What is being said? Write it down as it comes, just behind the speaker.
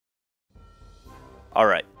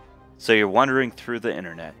Alright, so you're wandering through the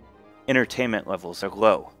internet. Entertainment levels are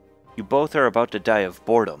low. You both are about to die of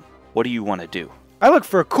boredom. What do you want to do? I look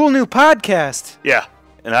for a cool new podcast. Yeah,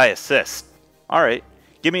 and I assist. Alright,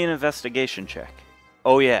 give me an investigation check.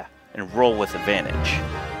 Oh yeah, and roll with advantage.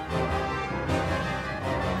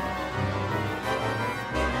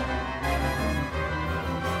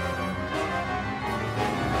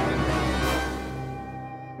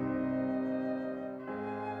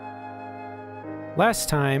 Last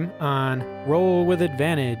time on Roll with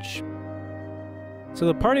Advantage. So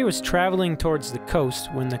the party was traveling towards the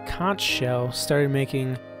coast when the conch shell started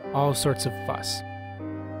making all sorts of fuss.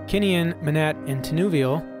 Kinian, Manette, and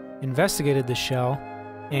Tenuvial investigated the shell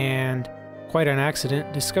and, quite on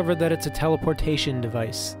accident, discovered that it's a teleportation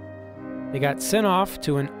device. They got sent off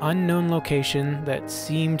to an unknown location that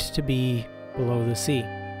seemed to be below the sea.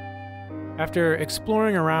 After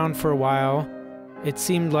exploring around for a while, it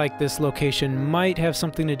seemed like this location might have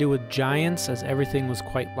something to do with giants, as everything was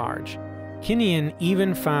quite large. Kinian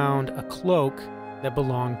even found a cloak that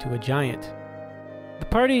belonged to a giant. The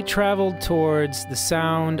party traveled towards the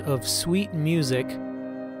sound of sweet music.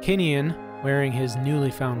 Kinian, wearing his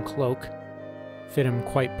newly found cloak, fit him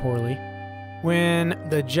quite poorly, when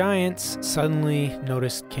the giants suddenly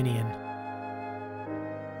noticed Kinian.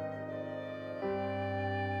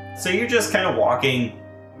 So you're just kind of walking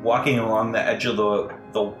along the edge of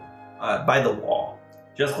the by the wall,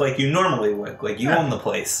 just like you normally would, like you own the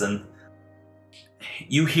place, and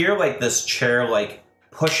you hear like this chair like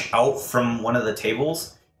push out from one of the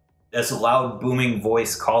tables. This loud booming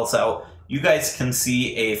voice calls out. You guys can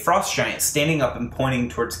see a frost giant standing up and pointing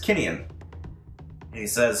towards Kinian. And he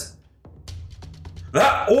says,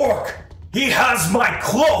 "That orc, he has my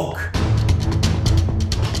cloak."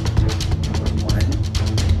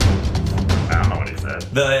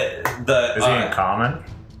 Is he in common?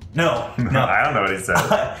 No. I don't know what he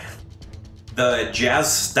said. The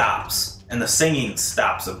jazz stops and the singing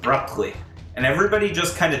stops abruptly, and everybody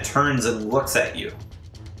just kind of turns and looks at you.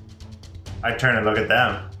 I turn and look at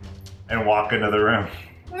them and walk into the room.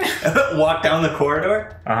 Walk down the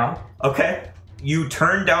corridor? Uh-huh. Okay. You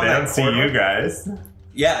turn down that corridor. They don't see you guys.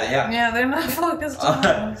 Yeah. Yeah, they're not focused on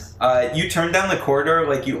us. You turn down the corridor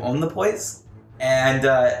like you own the place. And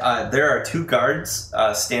there are two guards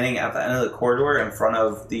standing at the end of the corridor in front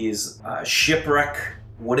of these shipwreck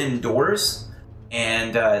wooden doors.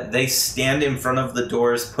 And they stand in front of the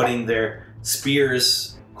doors, putting their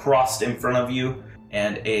spears crossed in front of you.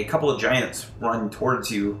 And a couple of giants run towards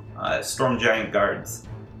you, storm giant guards,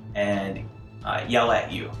 and yell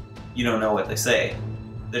at you. You don't know what they say.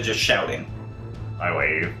 They're just shouting. I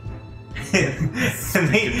wave.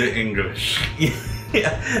 Speak into English.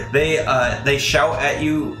 Yeah, they shout at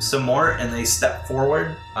you some more, and they step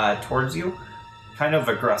forward towards you, kind of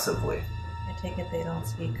aggressively. I take it they don't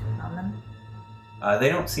speak common? They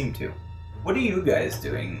don't seem to. What are you guys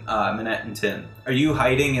doing, Manette and Tin? Are you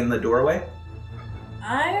hiding in the doorway?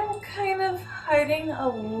 I'm kind of hiding a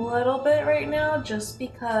little bit right now, just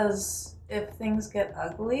because if things get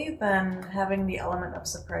ugly, then having the element of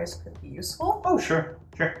surprise could be useful. Oh, sure.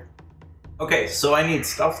 Okay, so I need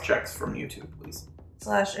stealth checks from you two, please. /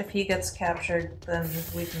 if he gets captured, then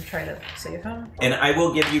we can try to save him. And I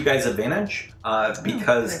will give you guys advantage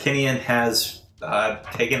because Kinian has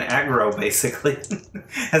taken aggro, basically.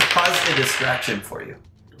 Has caused a distraction for you.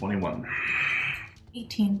 21.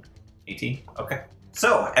 18. 18? Okay.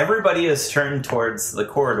 So, everybody is turned towards the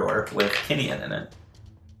corridor with Kinian in it.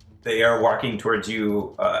 They are walking towards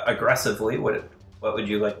you aggressively. What would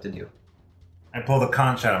you like to do? I pull the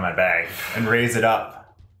conch out of my bag and raise it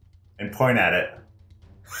up and point at it.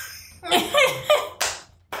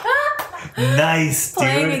 Nice, dude.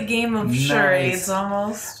 Playing a game of charades,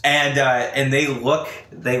 almost. And they look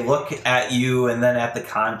at you and then at the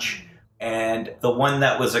conch, and the one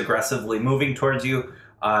that was aggressively moving towards you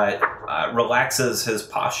relaxes his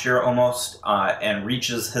posture almost and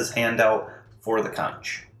reaches his hand out for the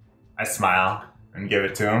conch. I smile and give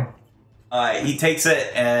it to him. He takes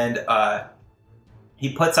it and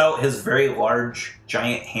he puts out his very large,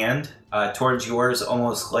 giant hand towards yours,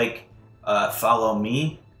 almost like follow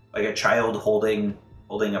me, like a child holding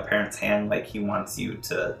a parent's hand, like he wants you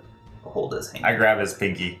to hold his hand. I grab his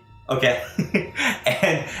pinky. Okay.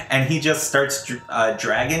 and he just starts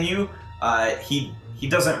dragging you. He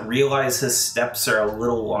doesn't realize his steps are a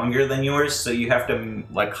little longer than yours, so you have to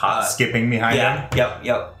like hop skipping behind him.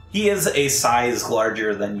 Yep. He is a size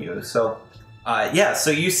larger than you, so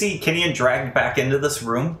so you see Kinian dragged back into this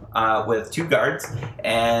room with two guards,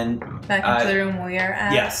 and back into the room we are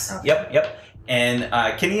at. Yes. Okay. Yep. And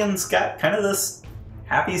Kinian's got kind of this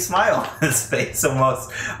happy smile on his face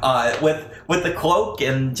almost, with the cloak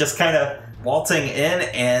and just kind of waltzing in,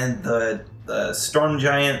 and the storm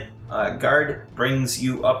giant guard brings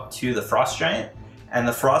you up to the frost giant, and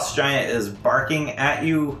the frost giant is barking at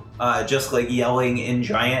you, just like yelling in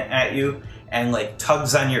giant at you, and like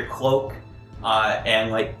tugs on your cloak,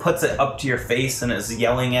 and like puts it up to your face and is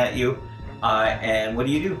yelling at you, and what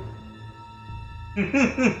do?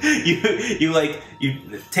 you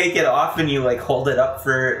take it off and you like hold it up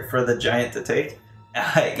for the giant to take.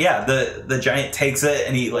 Yeah, the giant takes it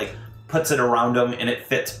and he like puts it around him and it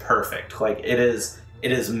fits perfect. Like it is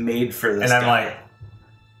made for this. And guy.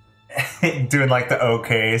 I'm like doing like the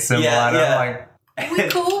okay symbol. Yeah, and yeah. I'm like,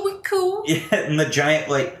 We cool. Yeah, and the giant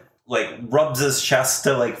like rubs his chest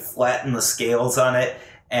to like flatten the scales on it,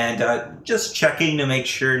 and just checking to make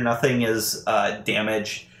sure nothing is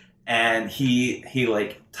damaged. And he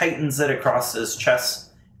like tightens it across his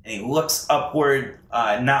chest, and he looks upward,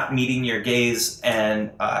 not meeting your gaze,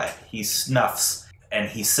 and he snuffs and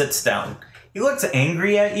he sits down. He looks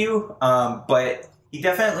angry at you, but he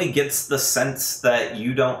definitely gets the sense that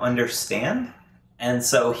you don't understand, and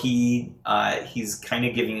so he's kind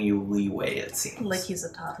of giving you leeway, it seems. Like he's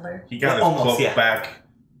a toddler. He got his Almost, cloak yeah. back.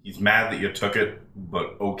 He's mad that you took it,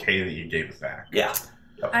 but okay that you gave it back. Yeah.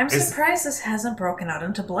 I'm surprised this hasn't broken out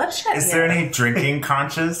into bloodshed is yet. there any drinking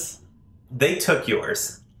conches? They took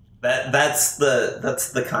yours. That's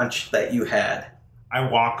the conch that you had. I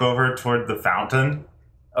walk over toward the fountain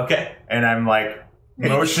Okay. and I'm like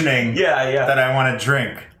motioning Yeah. that I want to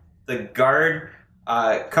drink. The guard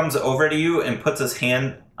comes over to you and puts his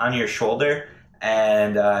hand on your shoulder,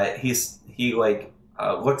 and he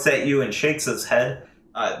looks at you and shakes his head.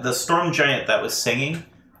 The storm giant that was singing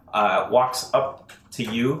walks up to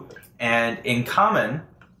you, and in common,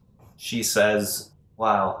 she says,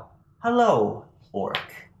 "Wow, hello, orc.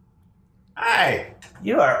 Hi.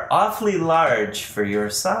 You are awfully large for your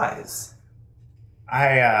size."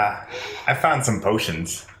 I found some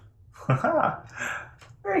potions.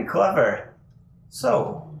 Very clever.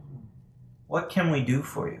 So, what can we do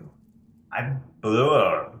for you? I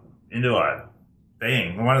blew into a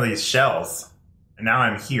thing, one of these shells, and now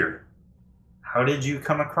I'm here. How did you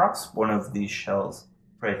come across one of these shells,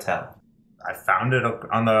 pray tell? I found it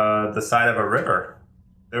on the side of a river.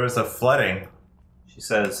 There was a flooding. She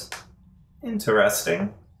says,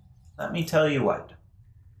 interesting. Let me tell you what.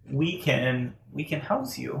 We can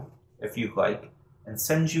house you, if you like, and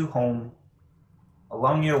send you home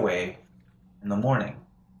along your way in the morning.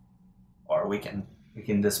 Or we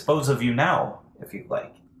can dispose of you now, if you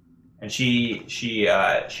like. And she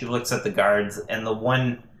looks at the guards, and the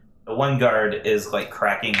one guard is like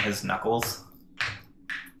cracking his knuckles.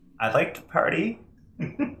 I like to party.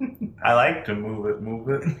 I like to move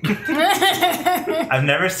it. I've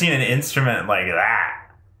never seen an instrument like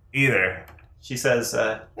that either. She says,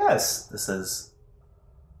 yes, this is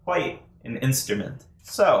quite an instrument.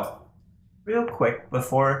 So, real quick,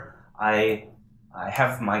 before I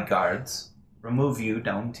have my guards remove you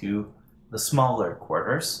down to the smaller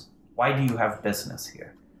quarters, why do you have business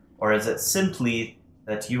here? Or is it simply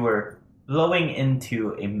that you were blowing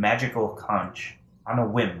into a magical conch on a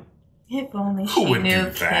whim? If only Who she would knew do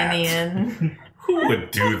that? Kenyon. Who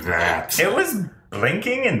would do that? It was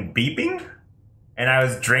blinking and beeping, and I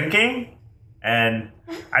was drinking, and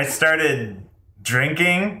I started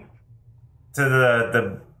drinking to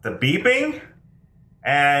the beeping,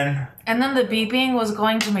 and And then the beeping was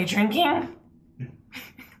going to my drinking?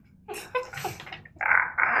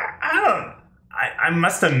 I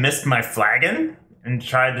must have missed my flagon and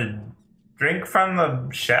tried to drink from the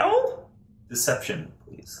shell? Deception,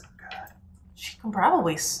 please. She can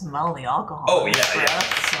probably smell the alcohol. Oh, in yeah, his yeah.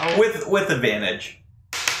 breath, so. With advantage.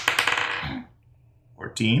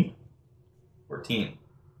 14. 14.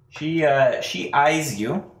 She eyes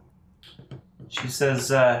you. She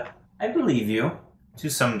says, I believe you, to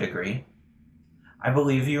some degree. I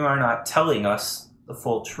believe you are not telling us the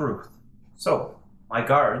full truth. So, my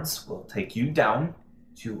guards will take you down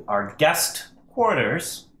to our guest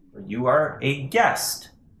quarters, where you are a guest,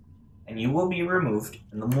 and you will be removed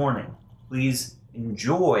in the morning. Please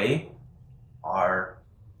enjoy our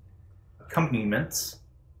accompaniments.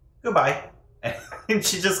 Goodbye. And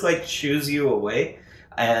she just like shoos you away,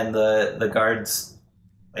 and the guards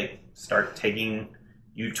like start taking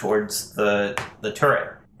you towards the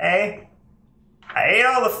turret. Hey, I ate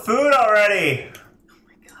all the food already.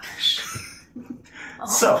 Oh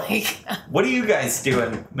So- my God. What are you guys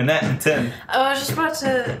doing, Minette and Tim? I was just about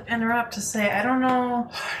to interrupt to say, I don't know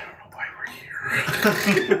I don't know why we're here.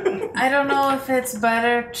 I don't know if it's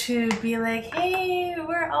better to be like, hey,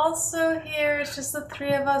 we're also here. It's just the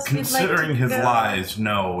three of us. Considering We'd like to his go. lies,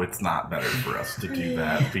 no, it's not better for us to do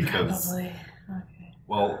that because, Probably. Okay.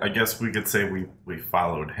 well, I guess we could say we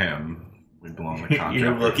followed him. We've blown the contract.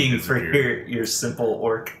 You're looking for disappeared. your simple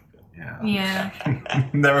orc. Yeah. Yeah.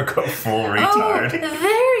 Never go full Oh, retard.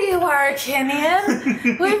 there you are, Kenyon.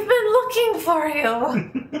 We've been looking for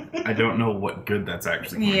you. I don't know what good that's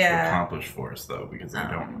actually going to Yeah. accomplish for us, though, because I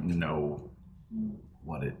Oh. don't know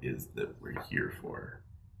what it is that we're here for.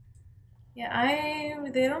 Yeah,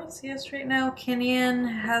 they don't see us right now. Kenyon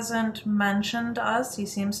hasn't mentioned us. He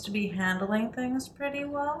seems to be handling things pretty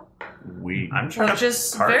well. I'm trying Which to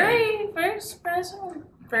is party. very, very surprising. I'm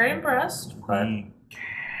very impressed. But We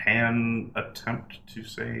can attempt to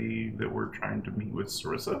say that we're trying to meet with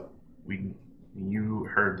Sarissa. You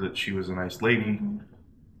heard that she was a nice lady,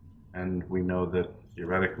 and we know that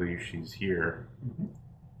theoretically she's here.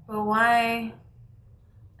 But why?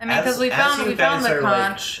 I mean, As- because we as found you the guys are,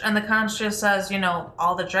 conch, and the conch just says,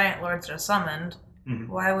 all the giant lords are summoned. Mhm.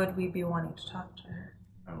 Why would we be wanting to talk to her?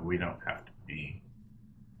 We don't have to be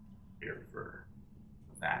here for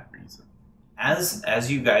that reason. As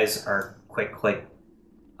you guys are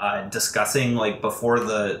discussing before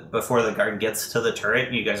the guard gets to the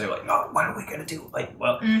turret, you guys are like, oh, what are we gonna do?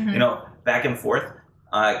 Back and forth.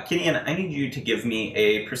 Kenyon, I need you to give me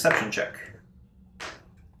a perception check. I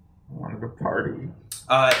wanted a party.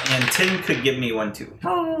 And Tim could give me one too.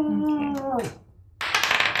 Okay.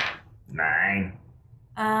 9.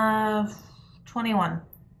 21.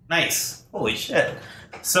 Nice. Holy shit.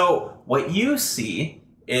 So what you see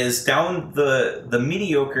is down the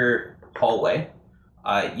mediocre hallway,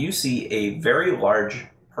 you see a very large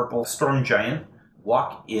purple storm giant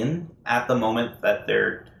walk in at the moment that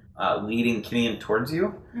they're leading Kenyon towards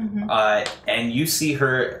you. Mm-hmm. And you see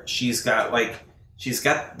her, she's got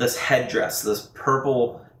this headdress, this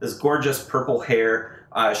gorgeous purple hair.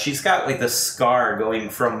 She's got this scar going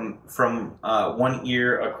from one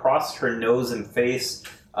ear across her nose and face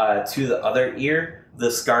to the other ear. The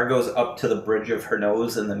scar goes up to the bridge of her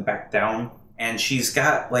nose and then back down. And she's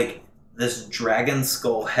got this dragon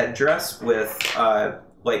skull headdress with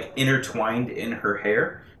intertwined in her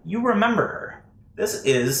hair. You remember her. This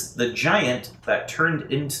is the giant that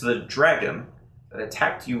turned into the dragon that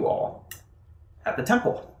attacked you all at the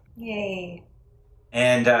temple. Yay.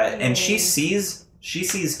 And she sees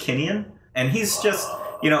Kenyon, and he's just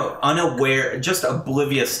unaware, just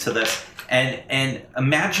oblivious to this. And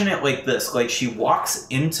imagine it like this: she walks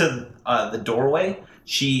into the doorway,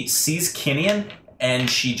 she sees Kenyon, and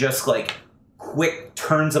she just quick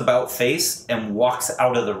turns about face and walks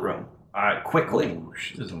out of the room quickly. Ooh,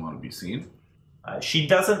 she doesn't want to be seen. She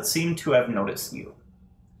doesn't seem to have noticed you.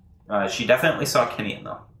 She definitely saw Kenyon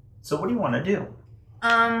though. So what do you want to do?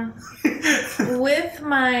 With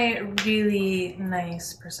my really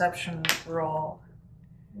nice perception roll,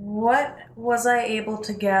 what was I able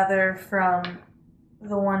to gather from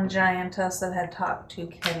the one giantess that had talked to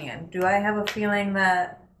Kenyon? Do I have a feeling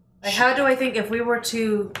that, how do I think if we were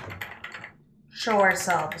to show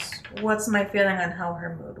ourselves, what's my feeling on how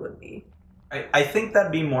her mood would be? I think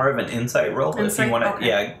that'd be more of an insight roll. Insight? If you want to, Okay.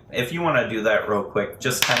 yeah, if you want to do that real quick,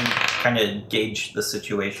 just kind of gauge the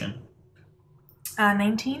situation.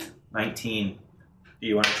 19? 19. Do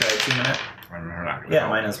you want to try a 2-minute? We're not gonna Yeah, help.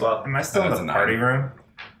 mine as well. Am I still in That's the a party 9. room?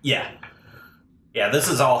 Yeah. Yeah, this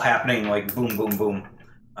is all happening boom, boom, boom.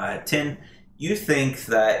 Tin, you think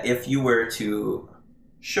that if you were to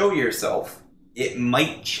show yourself, it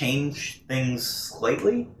might change things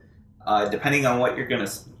slightly, depending on what you're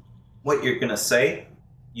gonna say.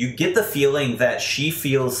 You get the feeling that she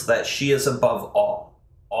feels that she is above all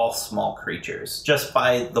small creatures, just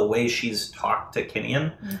by the way she's talked to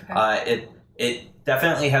Kenyon. Okay. It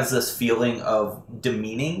definitely has this feeling of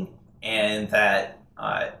demeaning, and that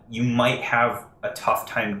you might have a tough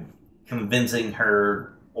time convincing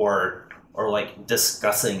her or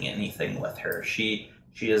discussing anything with her. She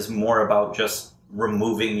is more about just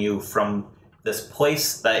removing you from this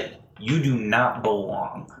place that you do not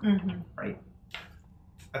belong. Mm-hmm. Right?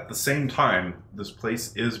 At the same time, this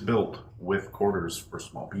place is built with quarters for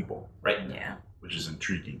small people, Right. Yeah. which is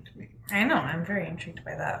intriguing to me. I know, I'm very intrigued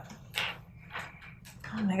by that.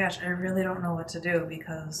 Oh my gosh, I really don't know what to do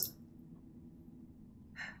because...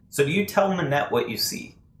 So do you tell Manette what you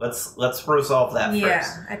see? Let's resolve that Yeah,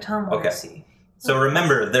 first. I tell him what Okay. I see. So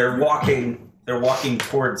remember, they're walking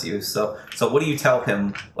towards you. So what do you tell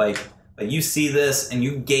him? You see this and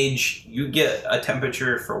you get a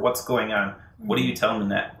temperature for what's going on. What do you tell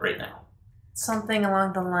Manette right now? Something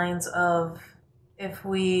along the lines of, if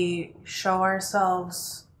we show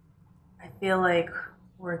ourselves I feel like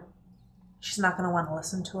she's not going to want to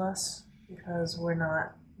listen to us because we're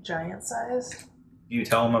not giant sized. You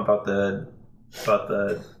tell him about the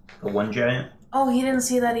one giant? Oh, he didn't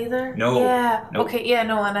see that either? No. Yeah. Nope. Okay, yeah,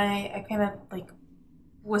 no, and I kind of like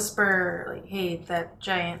whisper, like, hey, that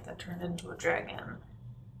giant that turned into a dragon.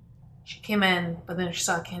 She came in, but then she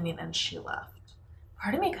saw Kenyon and she left.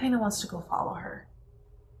 Part of me kind of wants to go follow her.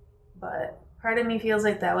 But part of me feels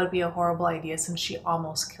like that would be a horrible idea since she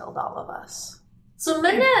almost killed all of us. So,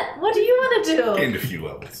 Minette, what do you want to do? Gained a few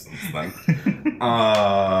levels since then.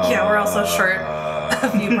 Yeah, we're also short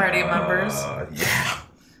a few party members. Yeah,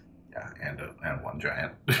 and one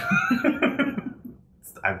giant.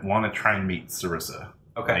 I want to try and meet Sarissa.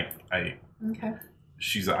 Okay. Okay.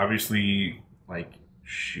 She's obviously like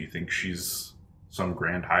she thinks she's some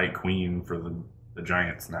grand high queen for the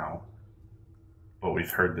giants now, but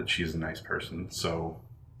we've heard that she's a nice person, so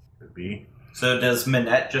could be. So does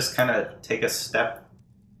Minette just kind of take a step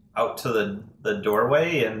out to the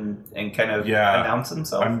doorway and kind of announce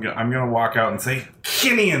himself? I'm gonna walk out and say,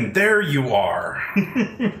 Kenyon, there you are.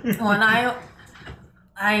 Well, and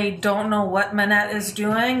I don't know what Minette is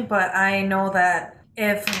doing, but I know that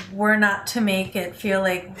if we're not to make it feel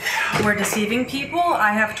like we're deceiving people,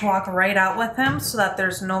 I have to walk right out with him so that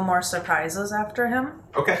there's no more surprises after him.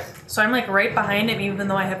 Okay. So I'm like right behind him, even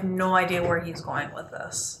though I have no idea where he's going with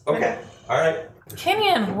this. Okay. All right.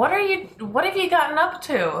 Kenyon, what have you gotten up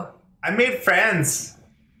to? I made friends.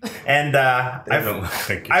 And I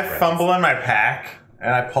fumble in my pack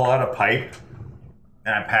and I pull out a pipe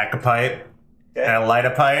and I pack a pipe and I light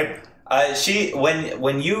a pipe.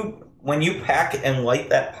 When you pack and light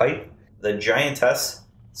that pipe, the giantess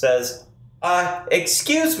says,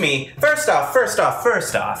 excuse me, first off,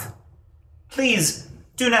 please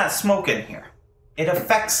do not smoke in here. It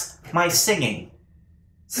affects my singing.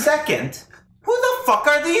 Second, who the fuck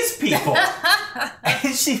are these people?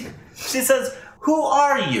 And she says, who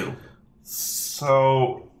are you?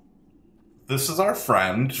 So, this is our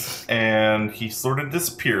friend, and he sort of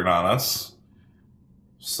disappeared on us.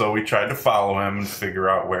 So we tried to follow him and figure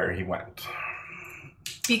out where he went.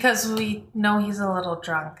 Because we know he's a little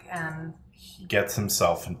drunk and... He gets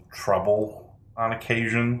himself in trouble on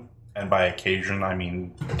occasion, and by occasion I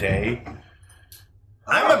mean day.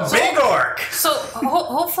 I'm a big orc! So,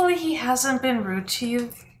 hopefully he hasn't been rude to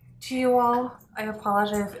you all. I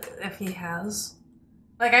apologize if he has.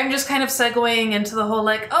 Like, I'm just kind of segueing into the whole,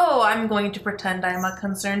 like, oh, I'm going to pretend I'm a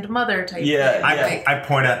concerned mother type thing. I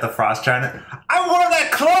point at the frost giant. I wore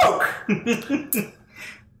that cloak!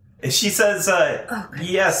 She says,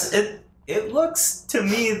 yes, it looks to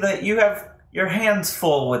me that you have your hands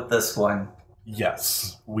full with this one.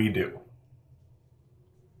 Yes, we do.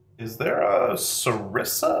 Is there a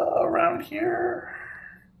Sarissa around here?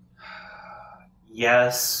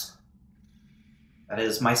 Yes. That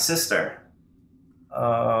is my sister.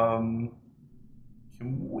 Can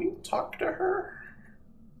we talk to her?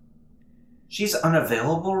 She's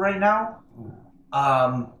unavailable right now.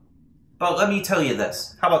 But let me tell you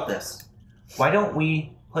this. How about this? Why don't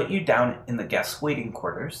we put you down in the guest waiting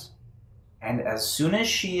quarters, and as soon as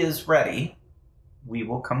she is ready, we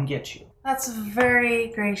will come get you. That's a very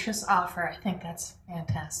gracious offer. I think that's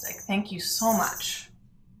fantastic. Thank you so much.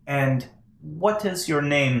 And what is your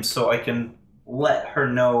name so I can let her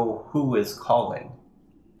know who is calling?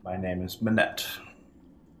 My name is Minette.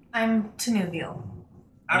 I'm Tanuvial.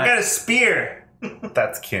 I've got a spear.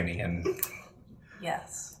 That's Kenyon.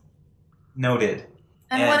 Yes. Noted.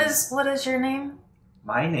 And what is your name?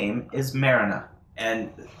 My name is Marina.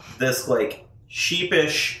 And this like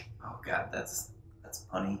sheepish, oh god, that's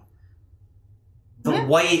funny. The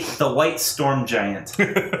white storm giant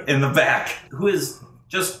in the back, who is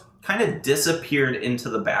just kind of disappeared into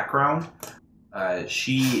the background.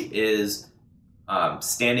 She is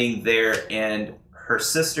standing there, and her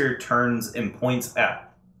sister turns and points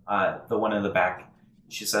at the one in the back.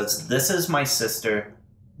 She says, "This is my sister,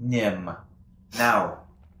 Nim. Now,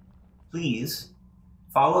 please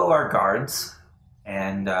follow our guards,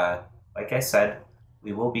 and like I said,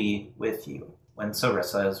 we will be with you when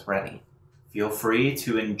Sarissa is ready. Feel free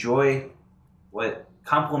to enjoy what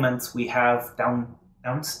compliments we have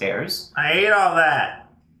downstairs." I ate all that.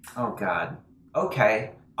 Oh god.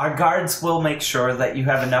 Okay. Our guards will make sure that you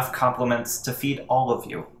have enough compliments to feed all of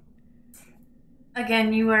you.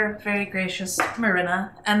 Again, you are very gracious,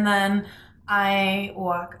 Marina. And then I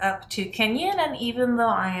walk up to Kenyon, and even though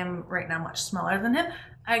I am right now much smaller than him,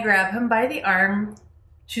 I grab him by the arm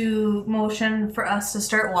to motion for us to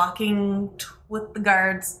start walking with the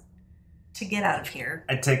guards to get out of here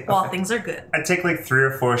while things are good. I take like 3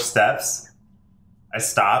 or 4 steps. I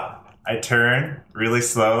stop. I turn really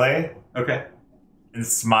slowly. Okay. And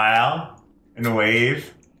smile and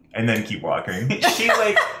wave and then keep walking.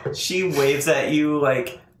 she waves at you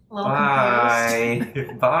like, A little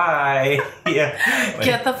bye, bye. Yeah.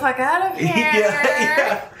 Get the fuck out of here.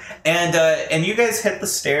 Yeah. And you guys hit the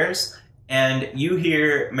stairs, and you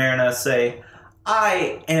hear Marina say,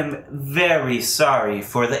 I am very sorry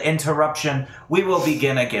for the interruption. We will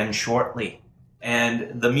begin again shortly.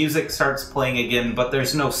 And the music starts playing again, but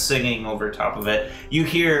there's no singing over top of it. You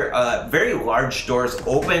hear very large doors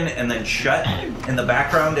open and then shut in the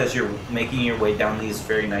background as you're making your way down these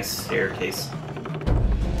very nice staircase.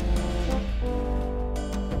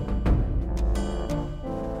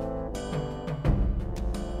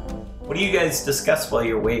 What do you guys discuss while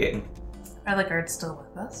you're waiting? Are the guards still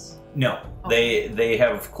with us? No, they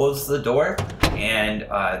have closed the door, and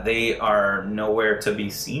they are nowhere to be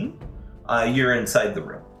seen. You're inside the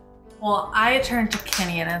room. Well, I turn to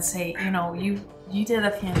Kenyon and say, you did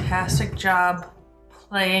a fantastic job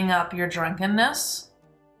playing up your drunkenness,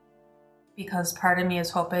 because part of me is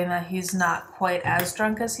hoping that he's not quite as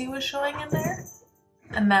drunk as he was showing in there,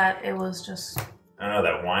 and that it was just... I don't know,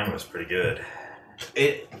 that wine was pretty good.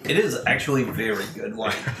 It is actually very good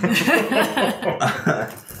wine.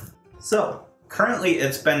 So, currently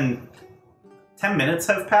it's been 10 minutes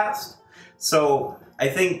have passed. So, I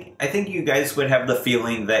think you guys would have the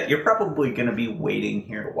feeling that you're probably going to be waiting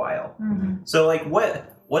here a while. Mm-hmm. So, like,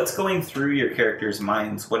 what's going through your characters'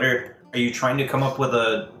 minds? Are you trying to come up with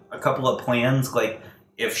a couple of plans? Like,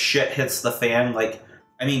 if shit hits the fan, like,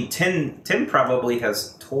 I mean, Tim probably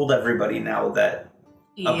has told everybody now that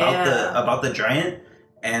about the giant,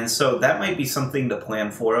 and so that might be something to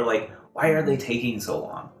plan for. Like, why are they taking so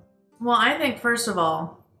long? Well, I think, first of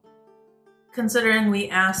all, considering we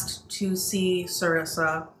asked to see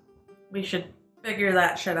Sarissa, we should figure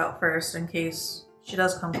that shit out first in case she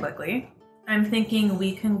does come quickly. I'm thinking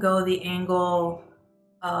we can go the angle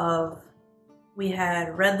of we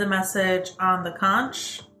had read the message on the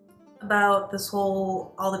conch about this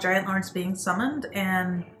all the giant lords being summoned,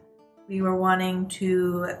 and we were wanting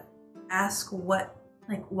to ask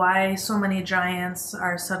why so many giants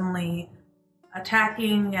are suddenly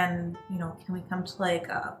attacking, and can we come to like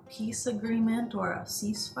a peace agreement or a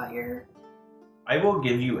ceasefire? I will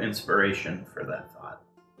give you inspiration for that thought.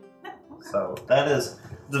 Yeah, okay. So it's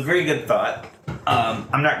a very good thought.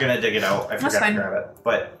 I'm not gonna dig it out. I forgot to grab it,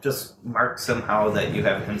 but just mark somehow that you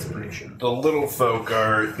have inspiration. The little folk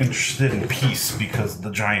are interested in peace because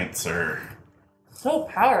the giants are So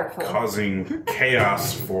powerful. causing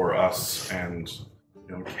chaos for us, and we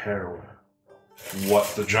don't care what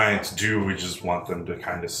the giants do. We just want them to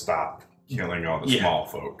kind of stop killing all the small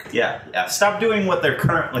folk. Yeah. Stop doing what they're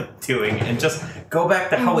currently doing and just go back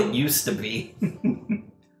to how it used to be.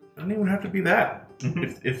 Doesn't even have to be that.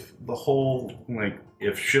 If the whole,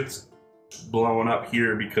 if shit's blowing up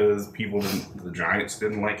here because the giants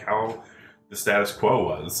didn't like how the status quo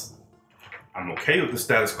was, I'm okay with the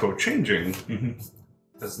status quo changing,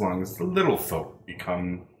 as long as the little folk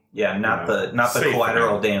become... Yeah, not the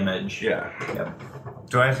collateral damage. Yeah. Yep.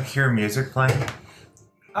 Do I hear music playing?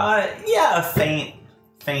 Yeah,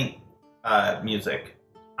 faint music.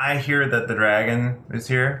 I hear that the dragon is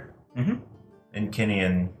here, Mm-hmm. and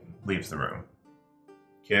Kenyon leaves the room.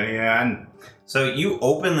 Kenyon. So you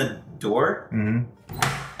open the door,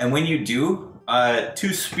 and when you do,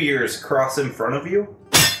 two spears cross in front of you,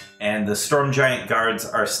 and the storm giant guards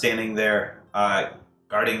are standing there,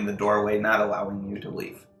 guarding the doorway, not allowing you to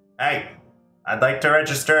leave. Hey, I'd like to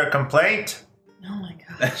register a complaint. Oh my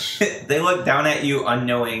gosh. They look down at you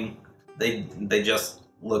unknowing. They just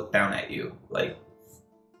look down at you, like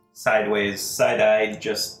sideways, side-eyed,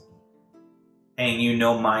 just paying you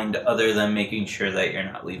no mind other than making sure that you're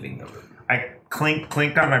not leaving the room. I clink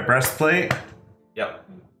on my breastplate. Yep.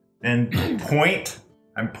 And point.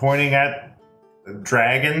 I'm pointing at the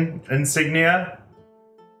dragon insignia.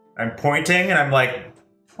 I'm pointing, and I'm like,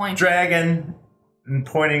 dragon, and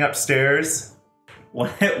pointing upstairs.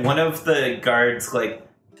 One of the guards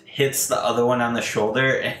hits the other one on the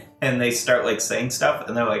shoulder, and they start saying stuff,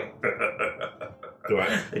 and they're like,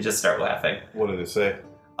 they just start laughing. What do they say?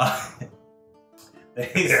 They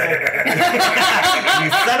say, "You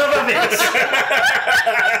son of a bitch!"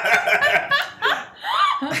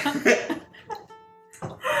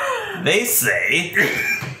 They say,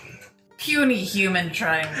 Puny human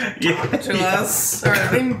trying to talk to us. Or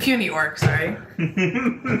puny orc, sorry.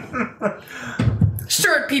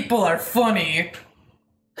 Short people are funny.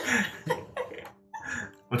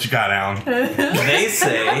 What you got, Alan? they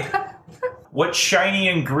say, "What's shiny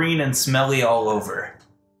and green and smelly all over?"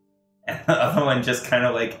 And the other one just kind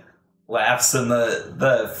of laughs, and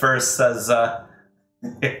the first says,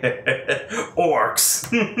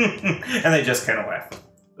 Orcs. And they just kind of laugh. It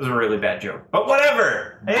was a really bad joke. But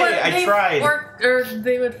whatever. Hey, I tried. Or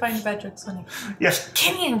they would find bad jokes funny. Yes.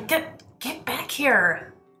 Kenyon, get back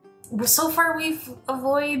here. So far we've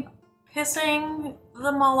avoided pissing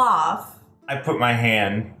them all off. I put my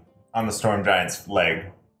hand on the Storm Giant's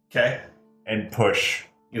leg. Okay. And push.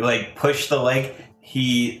 You like push the leg.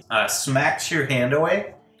 He smacks your hand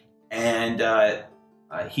away, and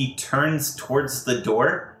he turns towards the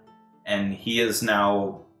door, and he is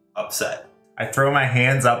now upset. I throw my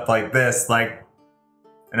hands up like this, like,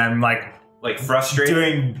 and I'm like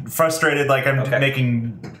frustrated. Frustrated, like I'm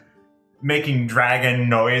making dragon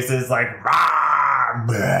noises, like rah,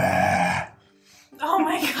 bleh. Oh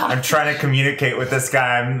my god! I'm trying to communicate with this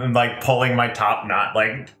guy. I'm like pulling my top knot,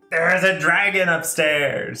 like there's a dragon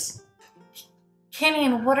upstairs.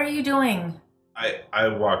 Kenyon, what are you doing? I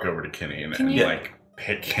walk over to Kenyon and like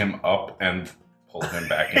pick him up and pull him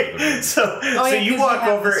back into the room. So you walk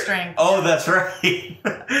over. Oh, that's right.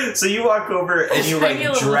 So you walk over and you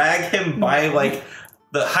like drag him by like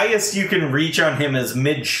the highest you can reach on him is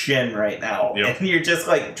mid shin right now, and you're just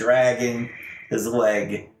like dragging his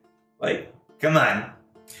leg, like come on.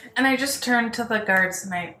 And I just turn to the guards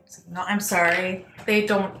and I say, no, I'm sorry. They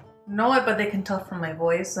don't know it, but they can tell from my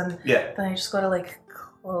voice. And then I just go to like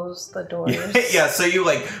close the doors. Yeah, so you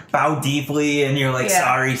like bow deeply and you're like,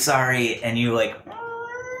 sorry. And you like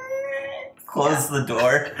close the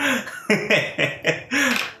door.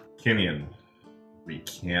 Kenyon, we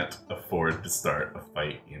can't afford to start a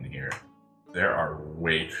fight in here. There are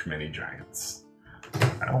way too many giants.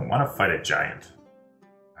 I don't want to fight a giant.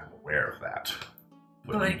 I'm aware of that.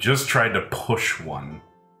 But we just tried to push one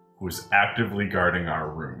who's actively guarding our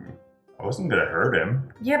room. I wasn't going to hurt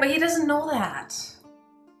him. Yeah, but he doesn't know that.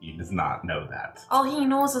 He does not know that. All he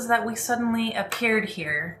knows is that we suddenly appeared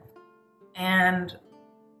here. And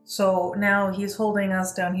so now he's holding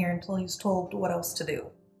us down here until he's told what else to do.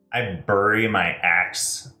 I bury my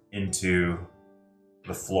axe into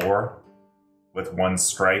the floor with one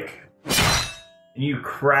strike. And you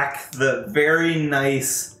crack the very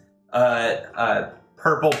nice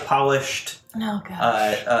purple polished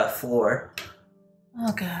floor.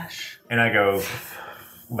 Oh gosh. And I go,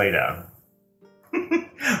 lay down.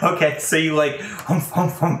 Okay, so you like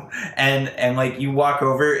and like you walk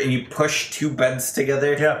over and you push two beds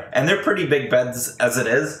together. Yeah. And they're pretty big beds as it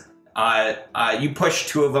is. You push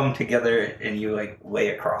two of them together and you like lay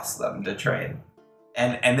across them to try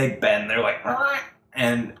and they bend. They're like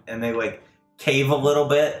and they like cave a little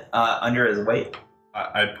bit under his weight.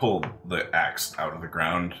 I pull the axe out of the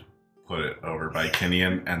ground, put it over by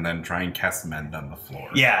Kenyon, and then try and cast mend on the floor.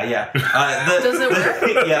 Yeah. Does it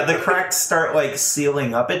work? Yeah, the cracks start like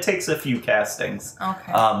sealing up. It takes a few castings.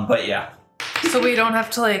 Okay. But yeah. So we don't have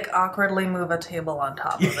to like awkwardly move a table on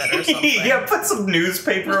top of it or something. Yeah, put some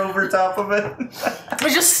newspaper over top of it.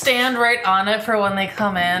 We just stand right on it for when they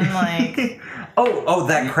come in, like. Oh,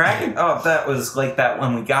 that crack? Oh, that was like that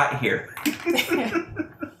when we got here.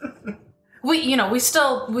 We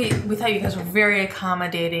thought you guys were very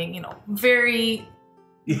accommodating, very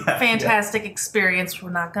fantastic experience. We're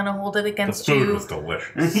not going to hold it against you. The food was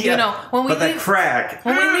delicious. When we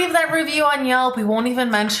leave that review on Yelp, we won't even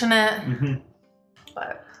mention it. Mm-hmm.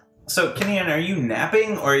 But so, Kenyon, are you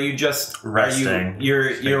napping or are you just resting?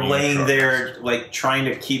 You're laying there, like trying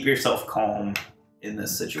to keep yourself calm in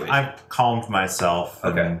this situation. I've calmed myself.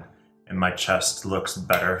 Okay. And my chest looks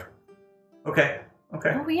better. Okay.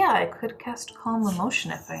 Oh yeah, I could cast Calm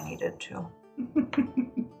Emotion if I needed to.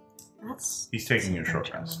 He's taking a short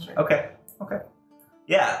rest. Okay.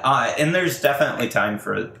 Yeah, and there's definitely time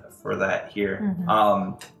for that here.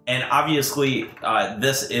 Mm-hmm. And obviously,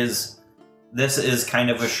 this is kind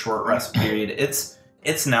of a short rest period.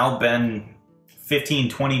 It's now been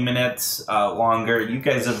 15-20 minutes longer. You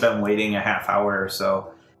guys have been waiting a half hour or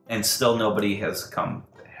so, and still nobody has come.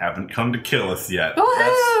 Haven't come to kill us yet.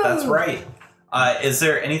 That's right. Is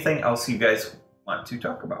there anything else you guys want to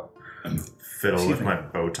talk about? Fiddle with my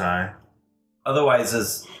bow tie. Otherwise,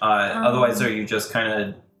 are you just kind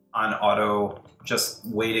of on auto, just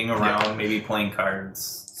waiting around, maybe playing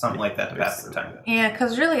cards, something like that to pass the time? Yeah,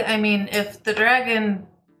 because really, I mean, if the dragon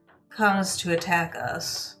comes to attack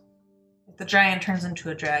us, if the giant turns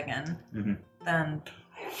into a dragon, then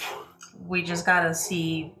we just gotta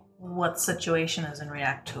see what situation is and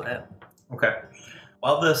react to it. Okay.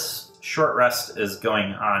 While this short rest is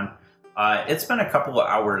going on, it's been a couple of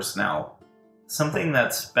hours now. Something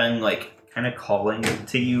that's been like kind of calling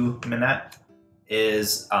to you, Minette,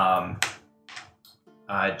 is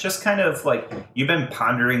just kind of like you've been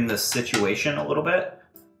pondering this situation a little bit,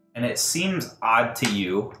 and it seems odd to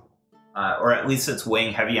you or at least it's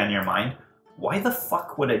weighing heavy on your mind. Why the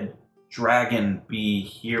fuck would a dragon be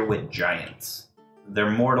here with giants? They're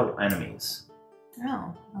mortal enemies.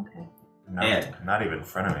 Oh, okay. Not even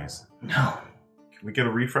frenemies. No. Can we get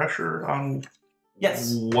a refresher on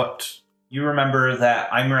Yes. what? You remember that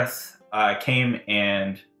Imrith came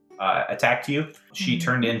and attacked you. She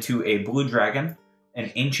turned into a blue dragon,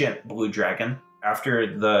 an ancient blue dragon.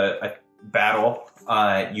 After the battle,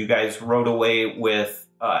 you guys rode away with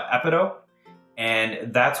Epido,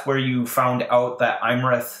 and that's where you found out that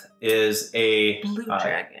Imrith is a Blue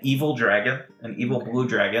dragon. evil dragon, an evil blue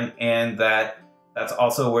dragon, and that's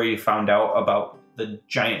also where you found out about the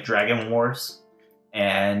giant dragon wars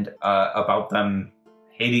and about them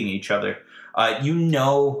hating each other. You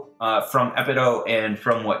know from Epido and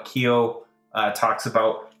from what Kyo talks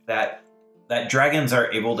about that dragons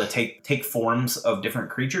are able to take forms of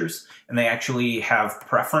different creatures, and they actually have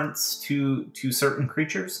preference to certain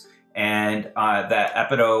creatures. And that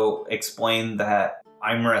Epido explained that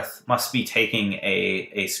Imrith must be taking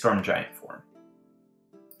a storm giant form.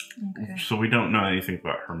 Okay. So we don't know anything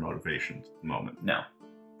about her motivations at the moment. No.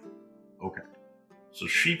 Okay. So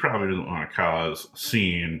she probably doesn't want to cause a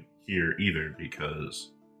scene here either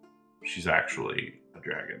because she's actually a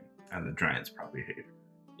dragon, and the giants probably hate her.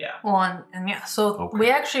 Yeah. Well, and yeah, so Okay. we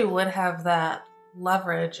actually would have that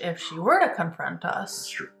leverage if she were to confront us. That's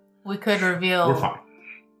true. We could reveal We're fine.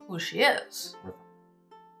 who she is. We're fine.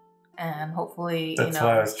 And hopefully, That's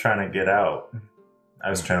why I was trying to get out. I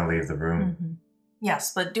was trying to leave the room. Mhm.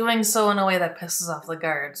 Yes, but doing so in a way that pisses off the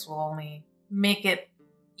guards will only make it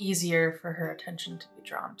easier for her attention to be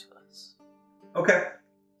drawn to us. Okay.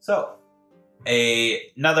 So,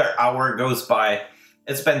 another hour goes by.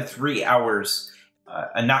 It's been 3 hours.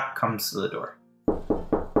 A knock comes to the door.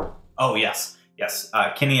 Oh, yes. Yes.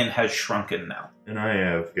 Kinian has shrunken now. And I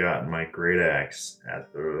have got my great axe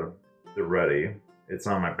at the ready. It's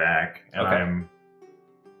on my back, and Okay.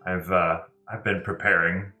 I've been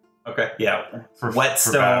preparing. Okay. Yeah. For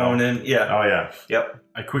Whetstone battle. and yeah. Oh yeah. Yep.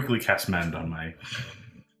 I quickly cast mend on my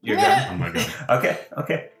You're good. on my gun,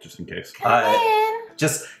 Okay. just in case.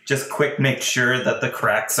 Just quick make sure that the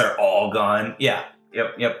cracks are all gone. Yeah.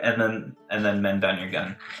 Yep. And then mend on your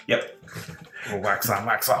gun. Yep. Well, wax on,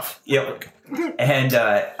 wax off. Yep. And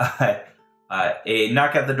a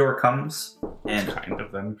knock at the door comes, and Kind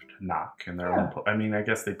of them to knock in their own. I mean, I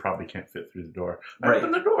guess they probably can't fit through the door. Right.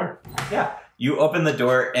 Open the door. yeah, you open the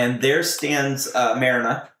door, and there stands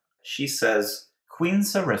Marina. She says, "Queen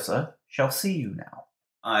Sarissa shall see you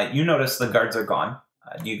now." You notice the guards are gone.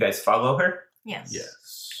 Do you guys follow her? Yes.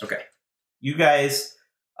 Yes. Okay. You guys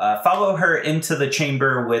follow her into the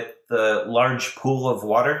chamber with the large pool of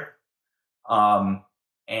water.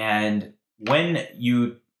 And when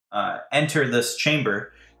you enter this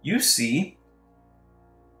chamber, you see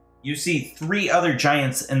 3 other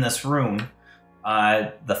giants in this room.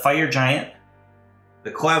 The fire giant,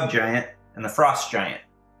 the cloud giant, and the frost giant.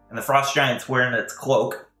 And the frost giant's wearing its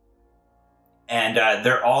cloak. And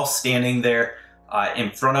they're all standing there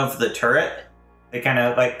in front of the turret. They kind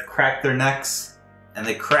of like crack their necks and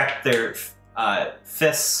they crack their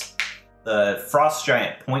fists. The frost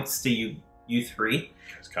giant points to you 3.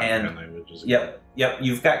 It's comprehend languages. Yep.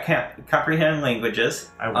 You've got comprehend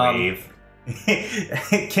languages. I wave.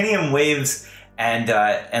 Kinian waves, and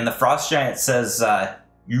the frost giant says,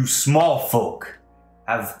 "You small folk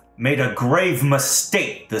have made a grave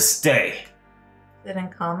mistake this day." Is it in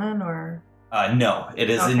common or? No, it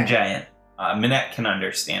is in Okay. giant. Minette can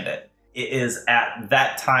understand it. It is at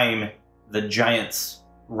that time the giants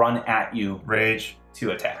run at you Rage.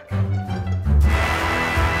 to attack.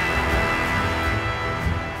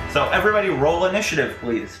 So everybody roll initiative,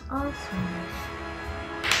 please. Awesome.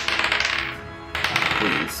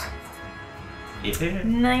 Please.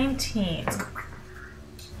 19.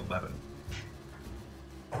 11.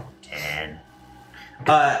 10.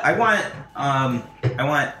 I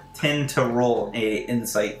want Tin to roll a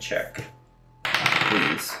insight check,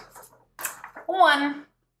 please. 1.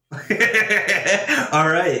 All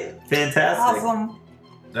right, fantastic. Awesome.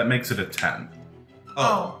 That makes it a 10.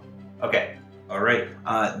 Oh, okay. All right.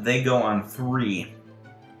 They go on 3.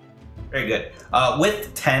 Very good.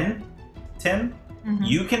 With 10, Mhm.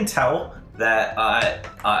 you can tell that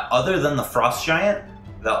other than the frost giant,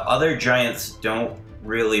 the other giants don't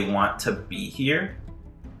really want to be here,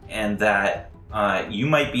 and that you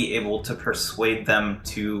might be able to persuade them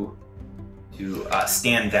to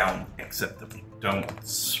stand down. Except that we don't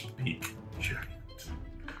speak giant.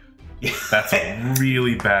 That's a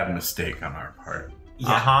really bad mistake on our part.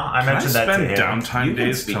 I mentioned that to spend him. downtime You can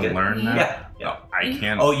days speak to it. learn that? Yeah. No, I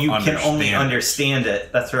can't. Oh, you can only understand. understand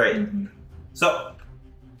it. That's right. Mhm. So,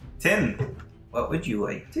 Tin, what would you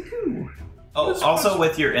like to do? Oh, also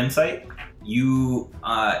with your insight, you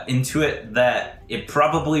intuit that it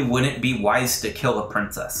probably wouldn't be wise to kill a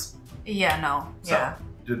princess. Yeah, no. So, yeah.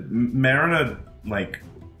 Did Marina, like,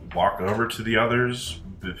 walk over to the others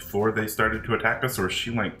before they started to attack us, or is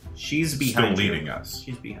she, like, she's still behind you. leading us?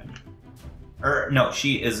 She's behind you. Or, no,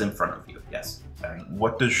 she is in front of you. Yes. Sorry.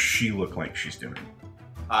 What does she look like she's doing?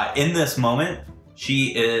 In this moment,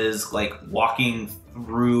 she is, like, walking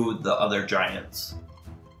through the other giants,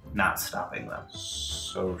 not stopping them.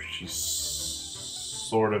 So she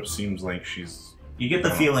sort of seems like she's... You get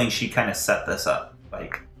the feeling she kind of set this up,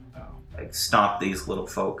 like stomp these little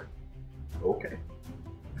folk. Okay.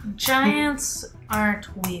 Giants aren't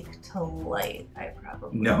weak to light, I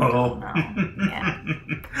probably No. don't know.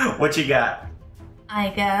 Yeah. What you got? I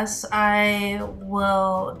guess I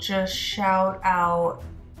will just shout out,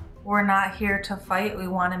 we're not here to fight, we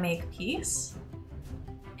want to make peace.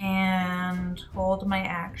 And hold my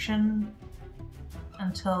action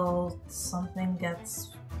until something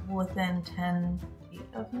gets within 10 feet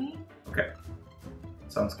of me. Okay.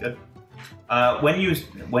 Sounds good. When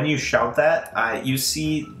you shout that, you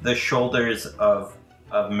see the shoulders of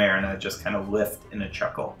Marina just kind of lift in a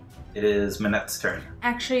chuckle. It is Minette's turn.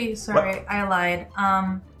 Actually, sorry, What? I lied.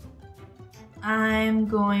 I'm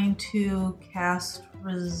going to cast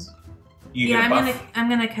You get a buff? I'm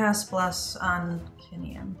gonna cast Bless on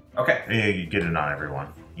Kinian. Okay. Yeah, you get it on everyone.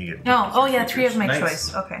 You get No, oh yeah, 3 of my Nice.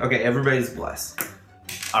 choice. Okay. Okay, everybody's blessed.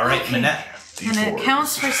 All right, Okay. Minette. And it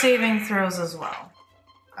counts for saving throws as well.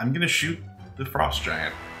 I'm gonna shoot the frost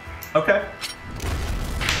giant. Okay.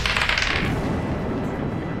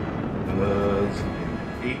 Does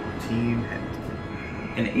an 18 hit?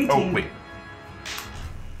 An 18. Oh, wait.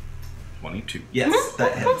 22. Yes,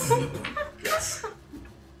 that hits. Yes.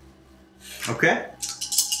 Okay.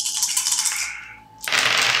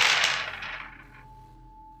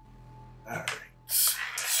 Alright.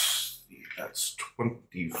 That's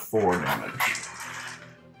 24 damage.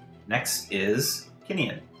 Next is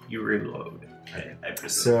Kinian. You reload. I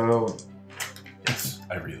presume. So Yes,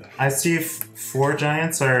 I reload. I see 4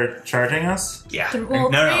 giants are charging us. Yeah. Well,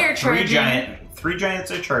 no, three are Three charging. Three giants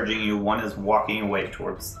are charging you. One is walking away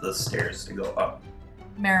towards the stairs to go up.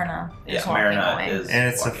 Marina is Yeah, walking Marina away. is And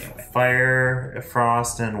it's a walking away. fire, a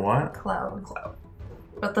frost, and what? Cloud. Cloud.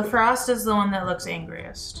 But the frost is the one that looks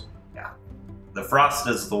angriest. The frost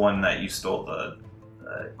is the one that you stole the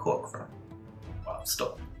cloak from. Well,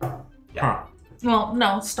 stole. Yeah. Huh. Well,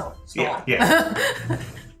 no, stole. Yeah,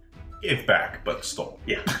 Gave back, but stole.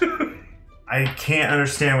 Yeah. I can't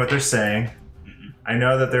understand what they're saying. Mhm. I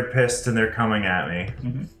know that they're pissed and they're coming at me.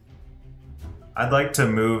 Mhm. I'd like to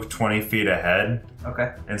move 20 feet ahead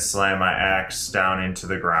Okay. and slam my axe down into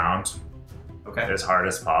the ground Okay. as hard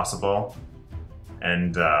as possible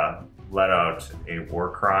and let out a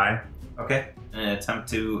war cry. Okay. An attempt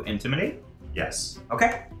to intimidate? Yes.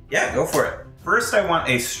 Okay. Yeah, go for it. First, I want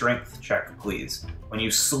a strength check, please. When you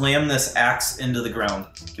slam this axe into the ground,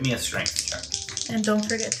 give me a strength check. And don't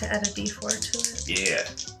forget to add a d4 to it. Yeah.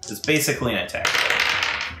 It's basically an attack.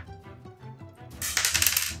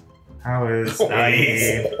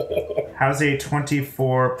 How's a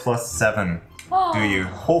 24 plus 7 do you?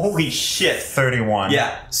 Holy shit. 31.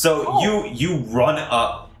 Yeah, so you run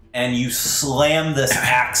up and you slam this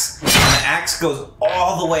axe, and the axe goes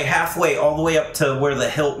all the way, halfway, all the way up to where the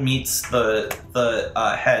hilt meets the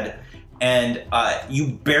head, and you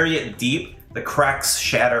bury it deep. The cracks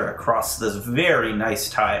shatter across this very nice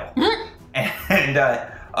tile,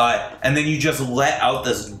 and then you just let out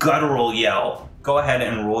this guttural yell. Go ahead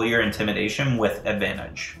and roll your intimidation with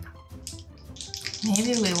advantage.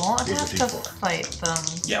 Maybe we won't With a have to D4. fight them.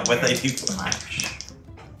 Yeah, with a very D4. much.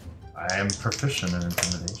 I am proficient in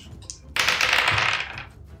intimidation.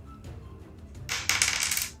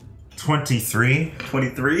 23.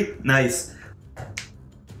 23, nice.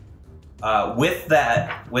 With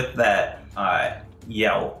that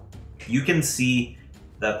yell, you can see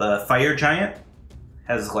that the fire giant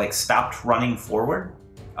has like stopped running forward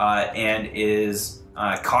and is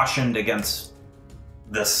cautioned against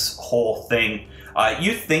this whole thing.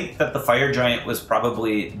 You think that the fire giant was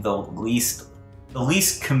probably the least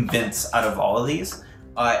convinced out of all of these,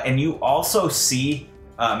 and you also see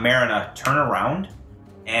Marina turn around,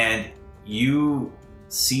 and you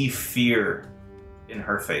see fear in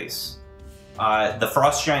her face. The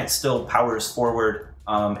frost giant still powers forward,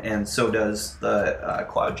 and so does the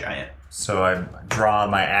cloud giant. So I draw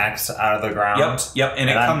my axe out of the ground. Yep, and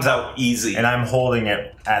it comes out easy. And I'm holding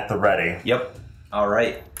it at the ready. Yep. All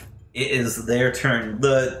right. It is their turn.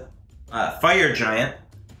 The fire giant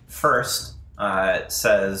first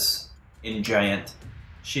says in giant,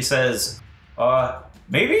 She says,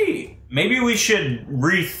 maybe we should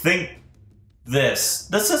rethink this.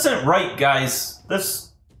 This isn't right, guys.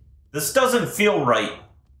 This doesn't feel right.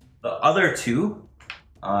 The other two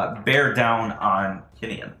bear down on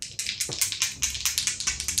Kinian.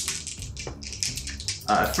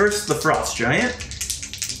 First, the Frost Giant.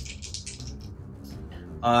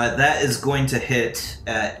 That is going to hit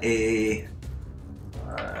at a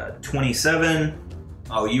 27.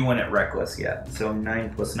 Oh, you went at Reckless, yeah. So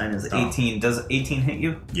 9 plus 9 is 18. Does 18 hit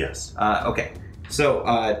you? Yes. Okay. So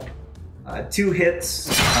 2 hits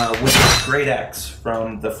with a Great Axe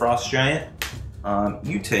from the Frost Giant.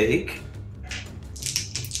 You take...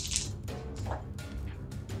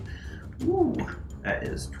 Ooh, that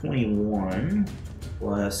is 21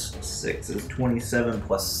 plus 6 is 27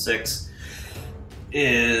 plus 6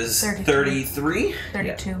 is 33.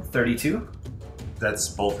 32. Yeah, 32. That's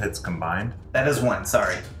both hits combined. That is 1,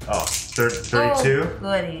 sorry. Oh, 32? Oh,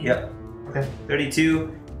 goody. Yep. Okay.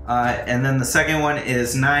 32. And then the second one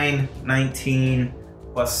is 9, 19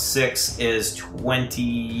 plus 6 is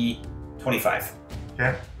 20, 25.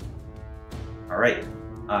 Okay. All right.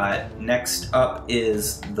 Next up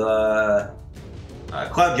is the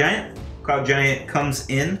Cloud Giant. Cloud Giant comes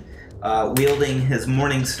in, wielding his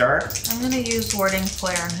Morning Star. I'm going to use Warding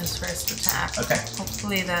Flare on his first attack. Okay.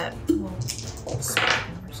 Hopefully that will spike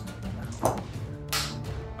him or something.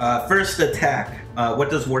 First attack. What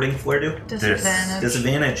does Warding Flare do? Disadvantage.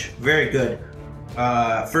 Disadvantage. Very good.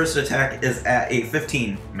 First attack is at a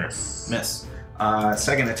 15. Miss. Miss.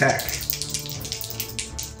 Second attack.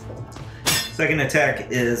 Second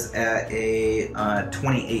attack is at a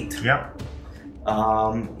 28. Yep.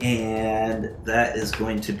 And that is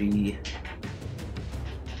going to be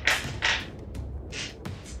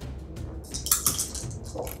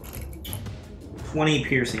 20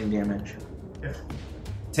 piercing damage. Yeah.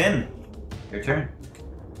 10. Your turn.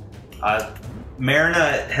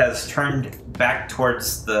 Marina has turned back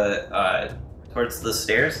towards the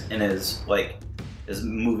stairs and is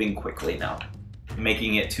moving quickly now,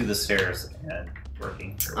 making it to the stairs and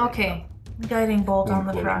working. her way Okay. Guiding Bolt on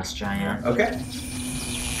the Frost Giant. up. Okay.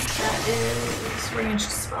 That is ranged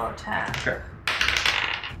spell attack. Okay.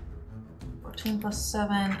 14 plus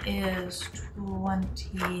 7 is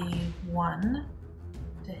 21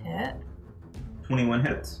 to hit. 21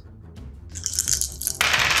 hits.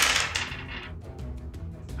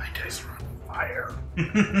 My dice are on fire.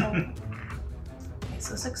 Okay,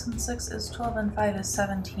 so 6 and 6 is 12 and 5 is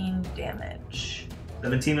 17 damage.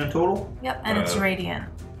 17 in total. Yep, and it's radiant.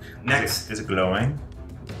 Next, Is it glowing?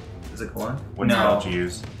 is it glowing? What No. spell did you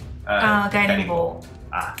use? Guiding Bolt.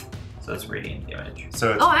 Ah. So it's radiant damage.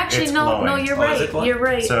 So it's, Oh, actually, it's no, glowing. no, you're Oh, is right. it glowing? You're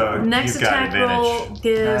right. So Next you've got attack roll advantage.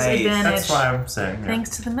 gives Nice. advantage. That's why I'm saying. Yeah. Thanks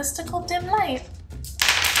to the mystical dim light.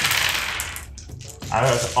 I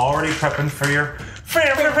was already prepping for your.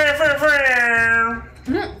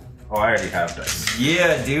 Oh, I already have dice.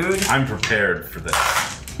 Yeah, dude. I'm prepared for this.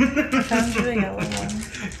 Found you a yellow one.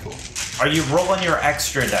 Are you rolling your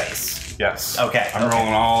extra dice? Yes. Okay, I'm okay.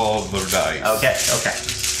 rolling all the dice. Okay, okay.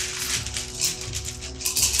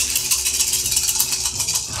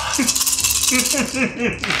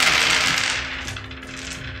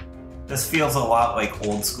 This feels a lot like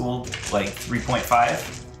old school, like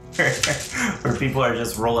 3.5, where people are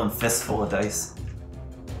just rolling fistful of dice.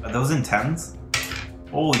 Are those in 10s?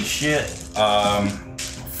 Holy shit.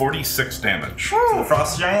 46 damage. To the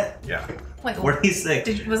Frost Giant? Yeah. Wait,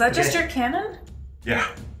 46. was that just your cannon? Yeah.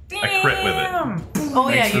 I crit with it. Damn. Oh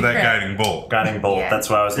yeah, Thanks for you that crit. guiding bolt. Guiding bolt. Yeah. That's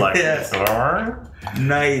why I was like. Yeah.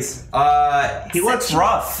 Nice. He looks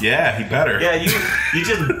rough. Yeah, he better. Yeah, you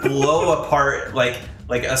just blow apart like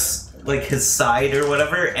his side or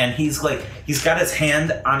whatever, and he's got his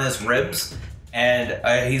hand on his ribs, and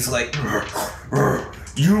he's like,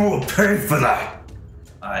 "You will pay for that."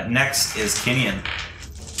 Next is Kinian.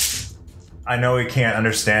 I know he can't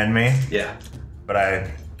understand me, Yeah. but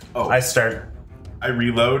I start. I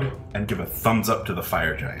reload and give a thumbs up to the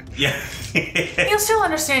fire giant. Yeah. He'll still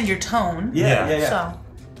understand your tone. Yeah. So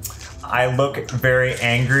I look very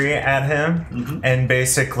angry at him and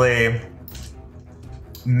basically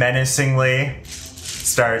menacingly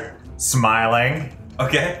start smiling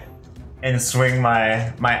Okay. and swing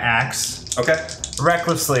my axe, Okay.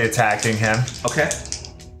 recklessly attacking him. Okay.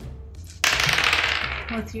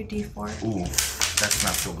 with your D4. Ooh, that's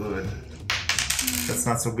not so good. That's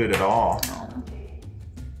not so good at all.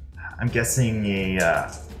 I'm guessing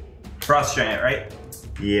a, Frost Giant, right?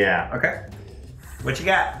 yeah. Okay. What you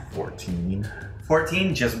got? 14.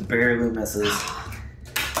 14 just barely misses.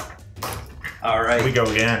 All right. Here we go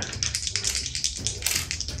again.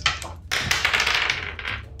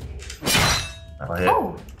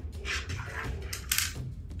 That'll hit. Oh,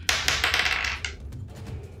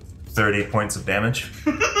 30 points of damage.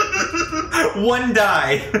 One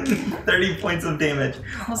die. 30 points of damage.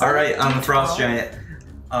 All right, on the Frost Giant.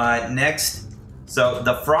 Next, so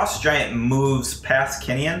the Frost Giant moves past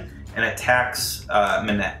Kenyon and attacks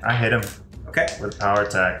Minette. I hit him Okay. with a power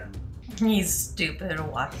attack. he's stupid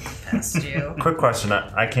walking past you. Quick question.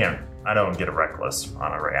 I don't get a reckless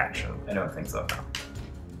on a reaction. I don't think so.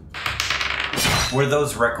 Were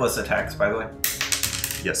those reckless attacks, by the way?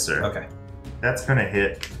 Yes, sir. Okay. That's gonna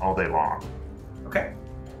hit all day long. Okay.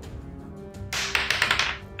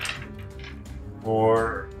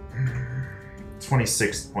 For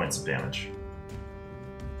 26 points of damage.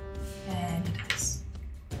 And it is.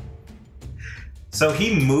 So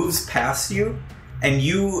he moves past you, and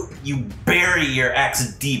you bury your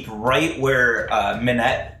axe deep right where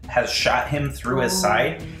Minette has shot him through his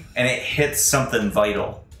side, and it hits something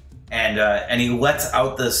vital, and he lets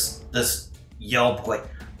out this yelp like,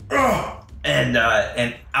 ugh! And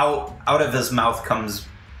out of his mouth comes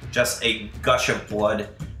just a gush of blood,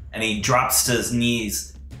 and he drops to his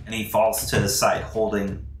knees and he falls to his side,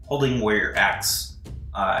 holding where your axe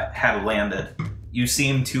had landed. You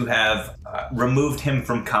seem to have removed him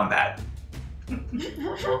from combat.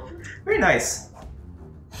 Very nice.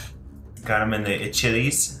 Got him in the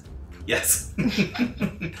Achilles Yes.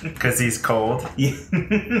 because he's cold. Yeah.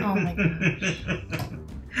 Oh my gosh.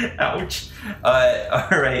 Ouch.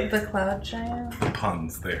 All right. The Cloud Giant?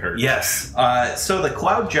 Puns, they hurt. Yes. So the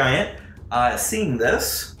Cloud Giant, seeing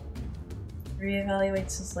this,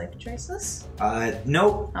 Reevaluates his life choices?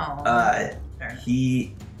 nope. Oh.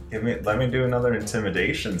 He, Let me do another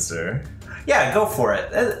intimidation, sir. yeah, go for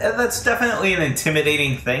it. That's definitely an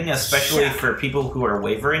intimidating thing, especially Yeah. for people who are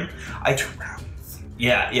wavering.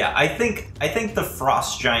 Yeah. I think the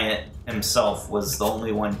Frost Giant himself was the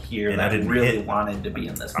only one here And I that didn't really hit. wanted to be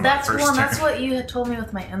in this. On That's my first well, that's turn. what you had told me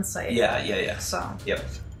with my insight. Yeah. So Yep.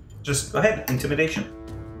 Just Go ahead, intimidation.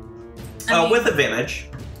 I mean- With advantage.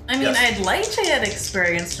 I mean, Yes. I'd like to get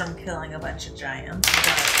experience from killing a bunch of giants,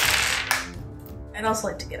 but I'd also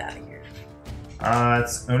like to get out of here.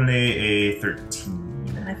 it's only a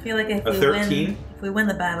 13. And I feel like if A 13? we win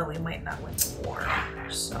the battle, we might not win the war.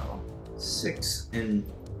 So 6 and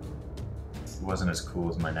It wasn't as cool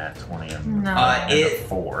as my nat 20 and, no. and it- a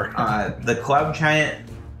 4. the Cloud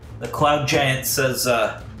Giant says,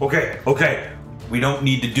 okay, we don't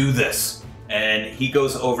need to do this. And he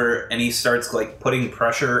goes over and he starts like putting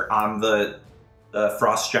pressure on the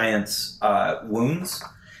Frost Giant's wounds.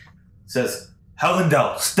 Says,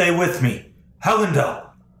 Helendel, stay with me. Helendel.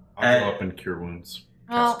 I'll go up and cure wounds.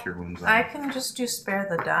 Well, Cast cure wounds on I him. can just do spare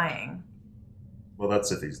the dying. Well,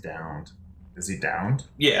 that's if he's downed. Is he downed?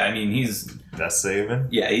 Yeah, I mean, he's Death saving?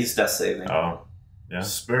 death saving. Oh. Yeah.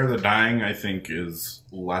 Spare the dying, I think, is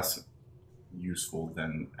less useful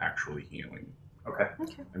than actually healing. Okay.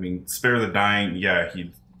 I mean, spare the dying, yeah,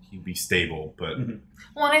 he'd be stable, but Mhm.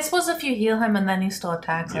 Well, and I suppose if you heal him and then he still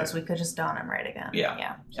attacks Yeah. us, we could just down him right again. Yeah.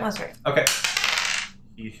 Yeah. So that's right. Okay.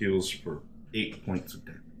 he heals for 8 points of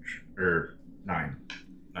damage. Or 9.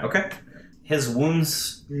 Okay. His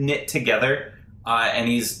wounds knit together, and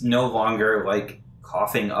he's no longer like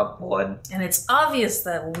coughing up blood. And it's obvious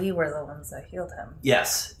that we were the ones that healed him.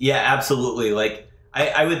 Yes. Yeah, absolutely. Like,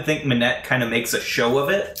 I would think Minette kind of makes a show of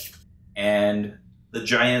it, and the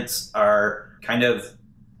giants are kind of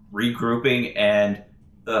regrouping, and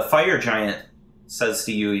the fire giant says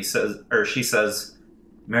to you, she says,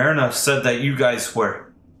 Marina said that you guys were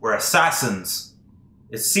assassins.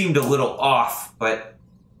 It seemed a little off, but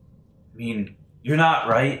I mean, you're not,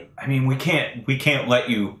 right? I mean, we can't let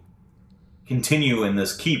you continue in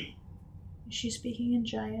this keep. Is she speaking in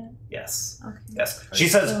giant? Yes. Okay. Yes. She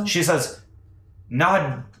says,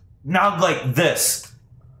 nod like this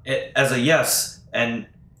as a yes, and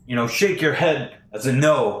shake your head as a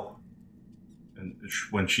no. And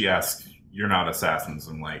when she asks, you're not assassins,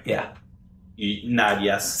 I'm like, Yeah. You nod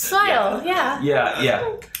yes. Smile, yeah.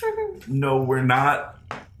 Yeah. no, we're not.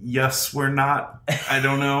 Yes, we're not. I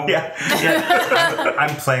don't know. Yeah.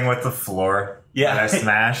 I'm playing with the floor Yeah. that I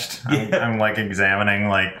smashed. Yeah. I'm like examining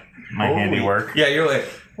like my handiwork. Yeah, you're like,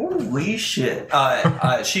 holy shit.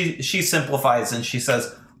 She simplifies and she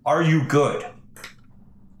says, are you good?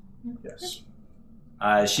 Yes.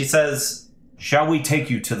 She says, shall we take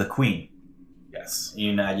you to the queen? Yes.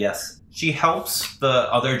 You nod yes. She helps the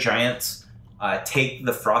other giants take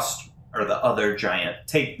the frost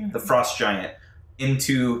giant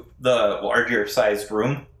into the larger sized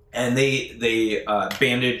room, and they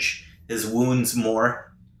bandage his wounds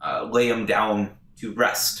more, lay him down to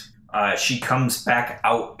rest. She comes back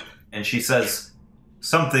out and she says,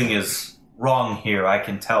 something is wrong here, I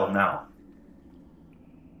can tell now.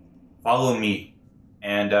 Follow me.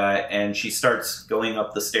 And she starts going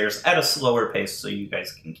up the stairs at a slower pace so you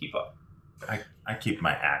guys can keep up. I keep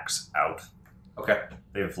my axe out. Okay.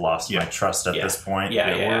 They've lost my trust at this point.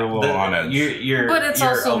 Yeah, we're a little on edge. But it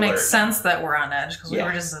also alert. makes sense that we're on edge because we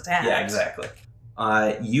were just attacked. Yeah, exactly.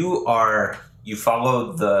 You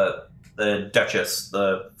follow the Duchess,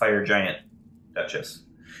 the fire giant Duchess,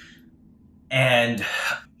 and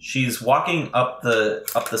she's walking up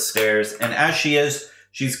the stairs. And as she is,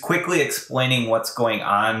 she's quickly explaining what's going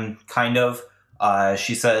on. Kind of,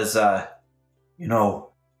 she says,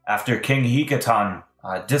 after King Hikatan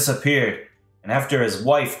disappeared, and after his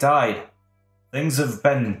wife died, things have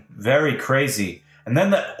been very crazy. And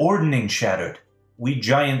then the ordning shattered. We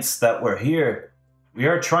giants that were here, we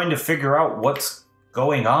are trying to figure out what's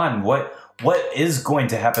going on. What is going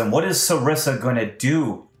to happen? What is Sarissa going to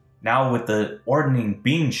do now with the ordning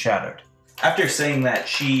being shattered? After saying that,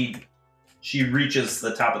 she reaches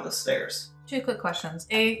the top of the stairs. 2 quick questions.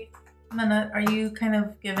 A minute, are you kind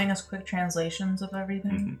of giving us quick translations of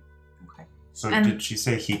everything? Mm-hmm. Okay. So And- did she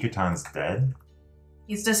say Hikatan's dead?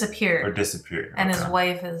 He's disappeared. Or disappeared? And his Okay.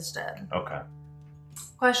 wife is dead. Okay.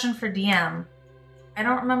 Question for DM. I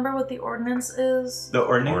don't remember what the ordinance is. The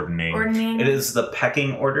ordning? Ordning. It is the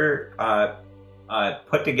pecking order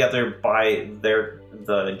put together by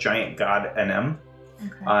the giant god NM.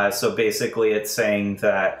 Okay. So basically it's saying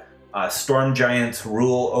that storm giants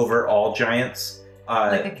rule over all giants.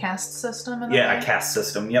 Like a caste system? In Yeah, a caste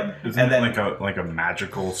system, yep. Isn't And it then like a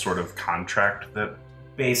magical sort of contract that...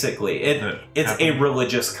 basically, that it's a happened?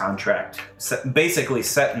 religious contract, basically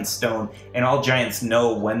set in stone, and all giants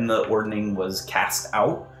know when the ordning was cast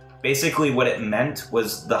out. Basically, what it meant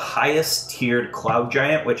was the highest tiered cloud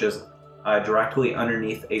giant, which is directly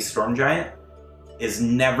underneath a storm giant, is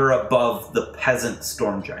never above the peasant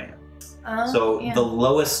storm giant. The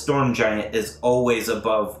lowest storm giant is always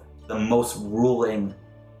above the most ruling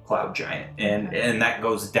cloud giant, and that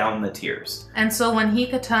goes down the tiers. And so when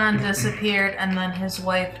Hikatan disappeared and then his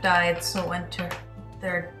wife died, so went to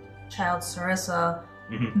their child Sarissa,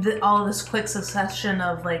 all this quick succession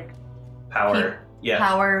of like Power.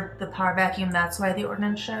 the power vacuum, that's why the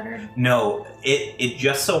ordinance shattered? No, it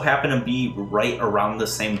just so happened to be right around the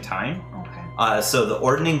same time. Okay. So the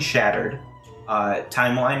ordning shattered,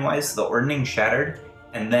 timeline-wise, the ordning shattered,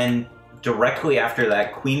 and then directly after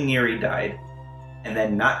that, Queen Neri died, and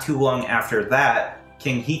then not too long after that,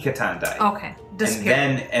 King Hikatan died. Okay.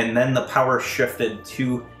 Disappeared. And then the power shifted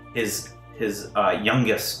to his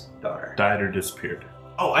youngest daughter. Died or disappeared?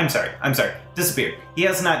 Oh, I'm sorry. Disappeared. He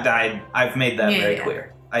has not died. I've made that very Yeah.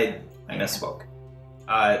 clear. I misspoke.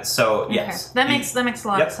 So yes, that makes a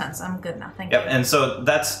lot of sense. I'm good now. Thank you. Yep, and so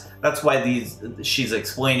that's why she's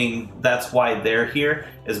explaining that's why they're here,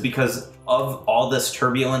 is because of all this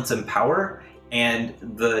turbulence and power and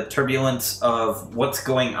the turbulence of what's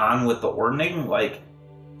going on with the ordning. Like,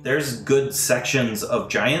 there's good sections of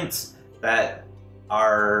giants that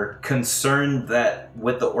are concerned that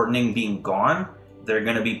with the ordning being gone, they're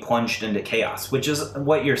going to be plunged into chaos, which is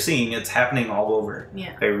what you're seeing. It's happening all over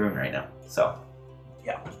Faerun right now. So,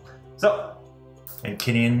 yeah. So, And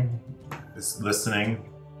Kinian is listening,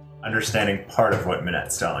 understanding part of what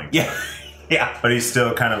Minette's telling. yeah. Yeah. But he's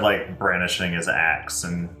still kind of like brandishing his axe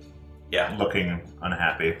and Yeah. looking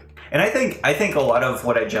unhappy. And I think a lot of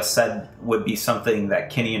what I just said would be something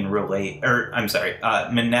that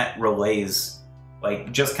Minette relays,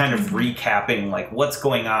 like just kind of recapping like what's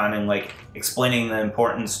going on and like explaining the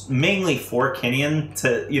importance, mainly for Kinian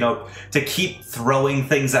to keep throwing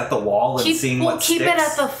things at the wall and seeing what keep sticks. it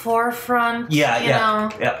at the forefront.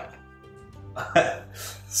 Yeah.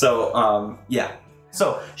 So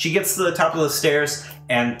So she gets to the top of the stairs,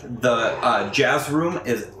 and the jazz room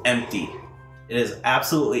is empty. It is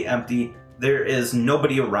absolutely empty. There is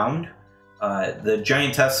nobody around. The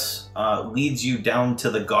giantess leads you down to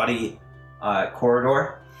the gaudy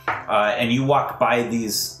corridor, and you walk by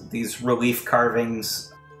these relief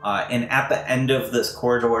carvings. And at the end of this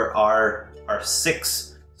corridor are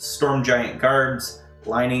 6 storm giant guards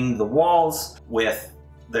lining the walls with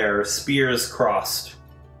their spears crossed.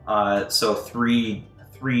 So three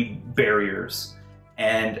barriers,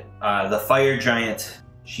 and the fire giant,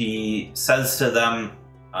 she says to them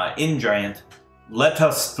in giant, "Let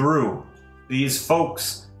us through. These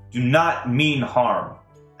folks do not mean harm."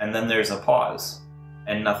 And then there's a pause,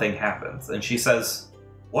 and nothing happens. And she says,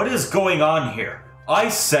 "What is going on here? I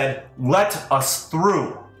said, let us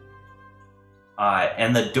through."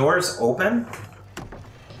 And the doors open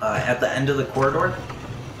at the end of the corridor,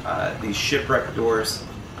 these shipwreck doors.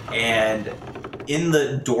 And in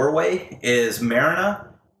the doorway is Marina.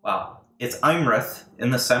 Wow. it's Imrith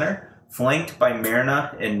in the center, flanked by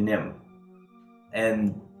Marina and Nim.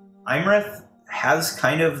 And Imrith has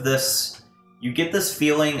kind of this, you get this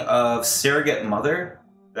feeling of surrogate mother,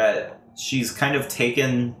 that she's kind of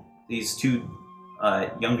taken these two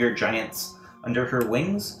younger giants under her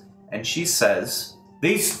wings, and she says,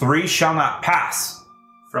 "These three shall not pass."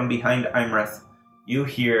 From behind Imrith, you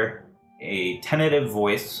hear a tentative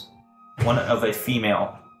voice, one of a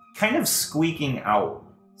female, kind of squeaking out,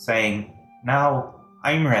 saying, "Now,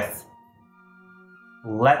 Imrith,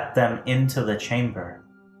 let them into the chamber.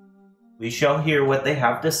 We shall hear what they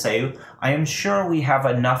have to say. I am sure we have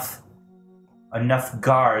enough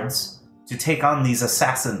guards to take on these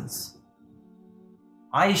assassins.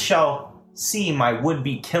 I shall see my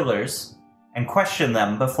would-be killers and question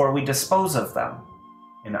them before we dispose of them."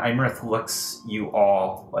 And Imrith looks you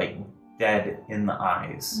all like dead in the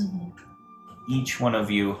eyes. Mm-hmm. Each one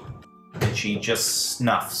of you, and she just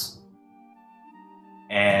snuffs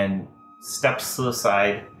and steps to the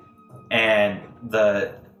side, and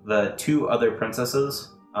the two other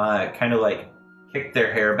princesses kind of like kick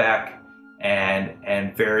their hair back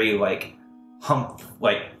and very like hump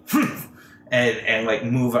like and like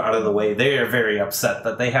move out of the way. They are very upset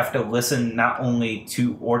that they have to listen not only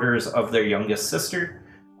to orders of their youngest sister,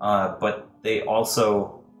 but they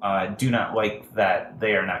also do not like that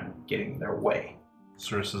they are not getting their way.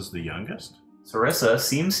 Sarissa's the youngest? Sarissa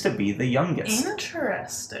seems to be the youngest.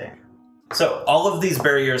 Interesting. So all of these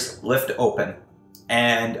barriers lift open,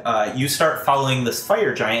 and you start following this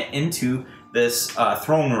fire giant into this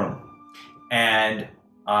throne room. And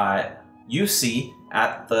you see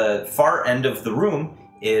at the far end of the room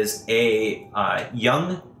is a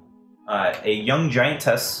young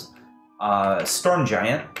giantess, storm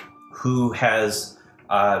giant, who has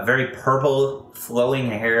very purple flowing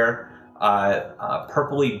hair,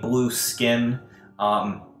 purpley blue skin,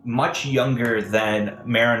 much younger than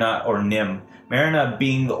Marina or Nim. Marina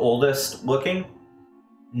being the oldest looking,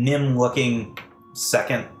 Nim looking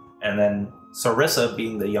second, and then Sarissa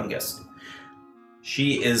being the youngest.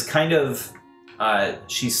 She is kind of,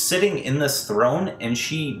 she's sitting in this throne, and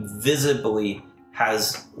she visibly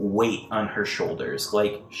has weight on her shoulders.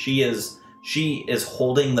 Like, she is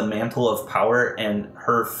holding the mantle of power, and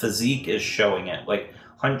her physique is showing it. Like,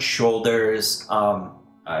 hunched shoulders.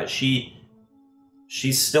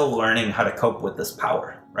 She's still learning how to cope with this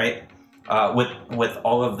power, right? With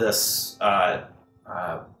all of this.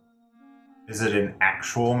 Is it an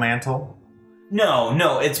actual mantle?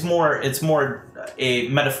 No. It's more a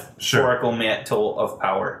metaphorical mantle of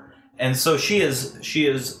power, and so she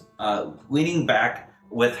is leaning back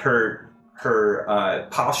with her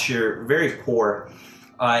posture very poor,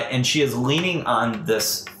 and she is leaning on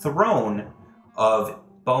this throne of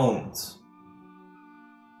bones.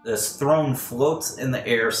 This throne floats in the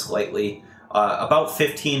air slightly, about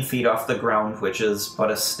 15 feet off the ground, which is but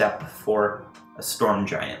a step for a storm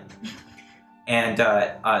giant. And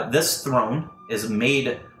this throne is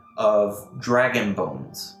made of dragon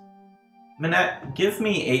bones. Minette, give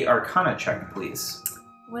me a Arcana check, please.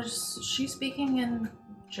 Was she speaking in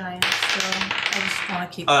giant still? I just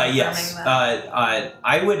want to keep confirming yes. that.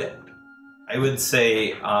 I would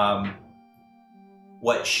say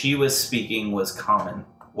what she was speaking was common.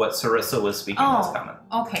 What Sarissa was speaking was common.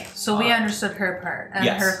 Okay. So we understood her part, and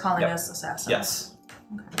yes, her calling yep. us assassins. Yes.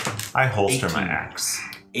 Okay. I holster 18. my axe.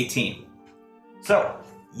 18. So,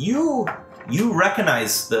 you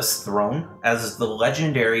recognize this throne as the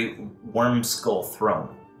legendary Wormskull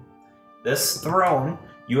throne. This throne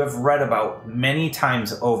you have read about many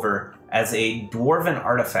times over as a dwarven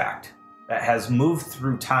artifact that has moved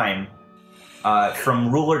through time from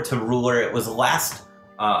ruler to ruler. It was last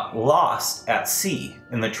lost at sea,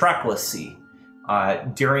 in the Trackless Sea,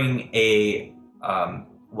 during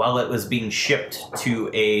while it was being shipped to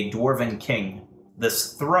a dwarven king.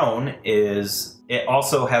 This throne it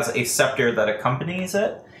also has a scepter that accompanies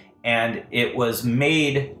it, and it was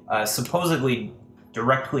made supposedly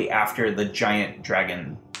directly after the giant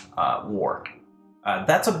dragon war.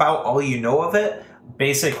 That's about all you know of it.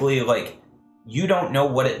 Basically, like, you don't know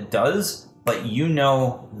what it does, but you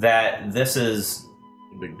know that this is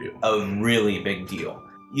Big deal. a really big deal.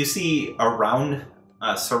 You see around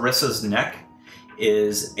Sarissa's neck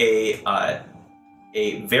is a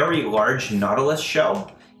very large nautilus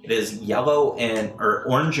shell. It is yellow or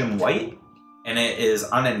orange and white, and it is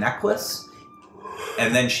on a necklace.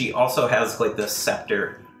 And then she also has like this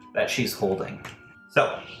scepter that she's holding.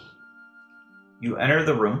 So you enter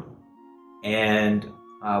the room, and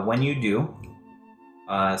when you do,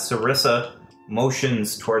 Sarissa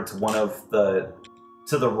motions towards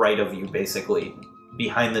to the right of you, basically.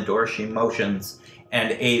 Behind the door, she motions,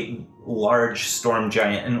 and a large storm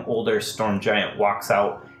giant, an older storm giant, walks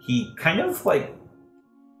out. He kind of like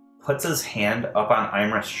puts his hand up on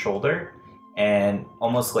Imra's shoulder and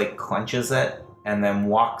almost like clenches it, and then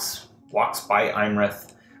walks by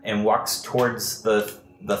Imrith and walks towards the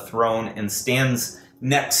throne and stands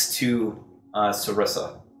next to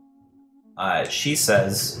Sarissa. She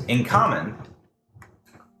says, in common,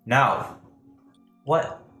 "Now,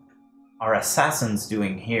 what are assassins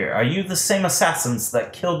doing here? Are you the same assassins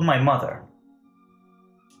that killed my mother?"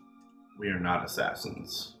 We are not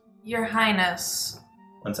assassins. Your Highness.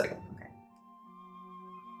 1 second. Okay.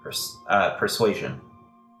 Persuasion.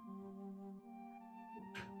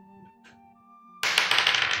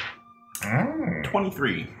 Mm.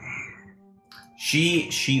 23.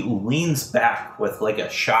 She leans back with like a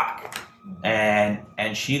shock, and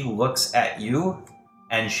she looks at you,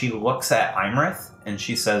 and she looks at Imrith, and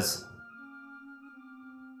she says,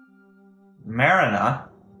 "Marina,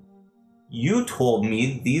 you told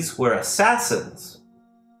me these were assassins.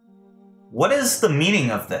 What is the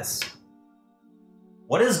meaning of this?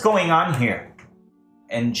 What is going on here?"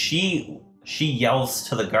 And she yells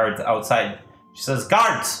to the guards outside. She says,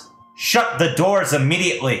 "Guards, shut the doors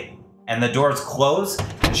immediately." And the doors close,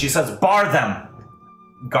 and she says, "Bar them."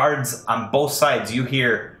 Guards on both sides, you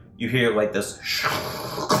hear like this.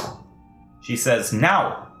 She says,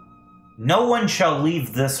 "Now, no one shall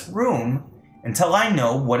leave this room until I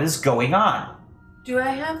know what is going on." Do I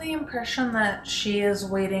have the impression that she is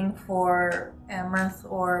waiting for Amrith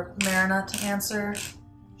or Marina to answer?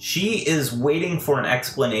 She is waiting for an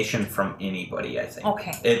explanation from anybody, I think.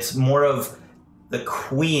 Okay. It's more of the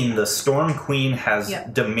queen, the Storm Queen has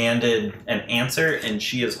demanded an answer, and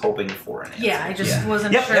she is hoping for an answer. Yeah, I just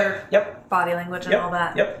wasn't sure. Body language and all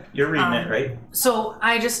that. Yep, you're reading it, right? So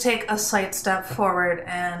I just take a slight step forward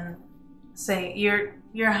and say,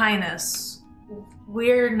 Your Highness,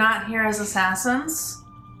 we're not here as assassins.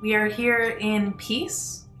 We are here in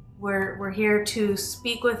peace. We're here to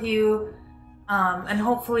speak with you, and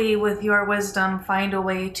hopefully with your wisdom find a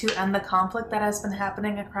way to end the conflict that has been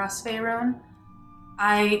happening across Faerun.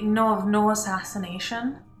 I know of no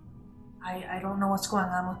assassination. I don't know what's going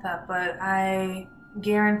on with that, but I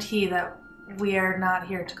guarantee that we are not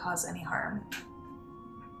here to cause any harm.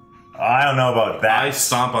 I don't know about that. I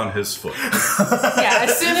stomp on his foot. Yeah,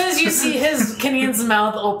 as soon as you see his Kenyan's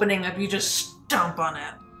mouth opening up, you just stomp on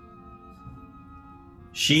it.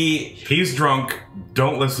 He's drunk.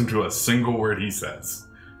 Don't listen to a single word he says.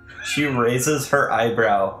 She raises her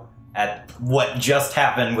eyebrow at what just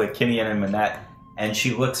happened with Kenyan and Manette, and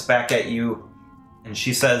she looks back at you, and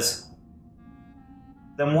she says,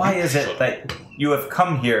 "Then why is it that you have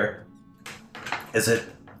come here? Is it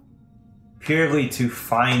purely to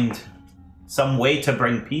find some way to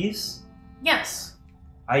bring peace?" Yes.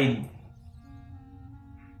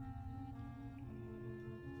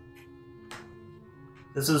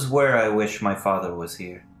 This is where I wish my father was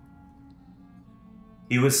here.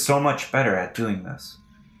 He was so much better at doing this.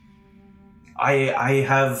 I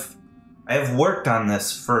have worked on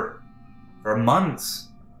this for months.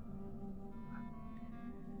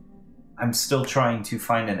 I'm still trying to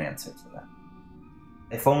find an answer to that.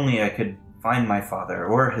 If only I could find my father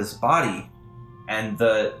or his body. And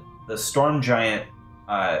the storm giant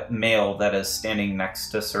male that is standing next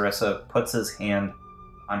to Sarissa puts his hand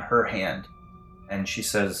on her hand, and she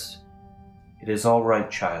says, "It is all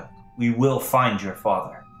right, child. We will find your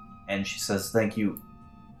father." And she says, Thank you,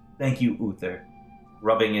 Uther."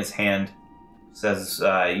 Rubbing his hand, says,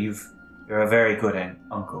 "You're a very good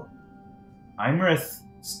uncle." Imrith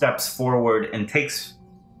steps forward and takes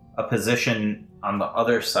a position on the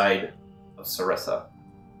other side of Sarissa.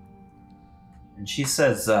 And she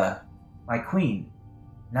says, "My queen,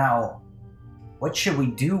 now, what should we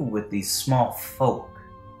do with these small folk?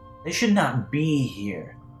 They should not be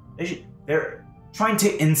here. They're trying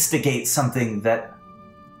to instigate something that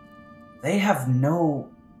they have no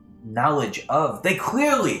knowledge of. They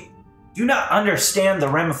clearly do not understand the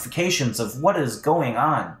ramifications of what is going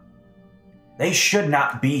on. They should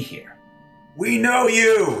not be here." We know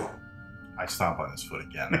you! I stomp on his foot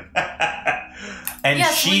again. And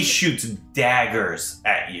Yes, she shoots daggers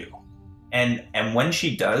at you. And when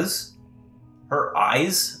she does, her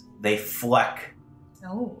eyes, they fleck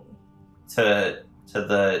Oh. to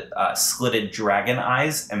the slitted dragon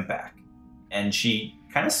eyes and back. And she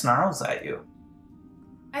kind of snarls at you.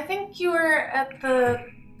 I think you were at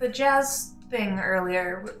the jazz thing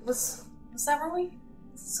earlier. Was that where we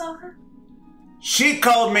saw her? She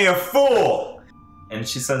called me a fool! And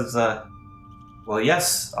she says, "Well,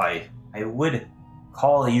 yes, I would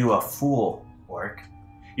call you a fool, Orc.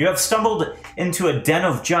 You have stumbled into a den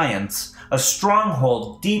of giants, a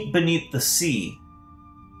stronghold deep beneath the sea,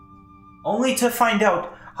 only to find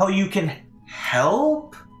out how you can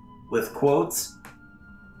help, with quotes.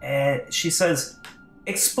 And she says,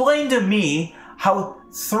 explain to me how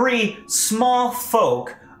 3 small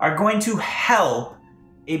folk are going to help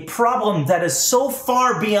a problem that is so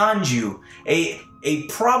far beyond you, a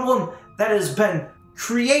problem that has been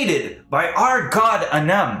created by our god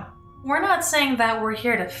Anem. We're not saying that we're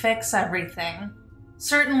here to fix everything.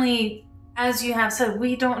 Certainly, as you have said,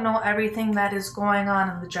 we don't know everything that is going on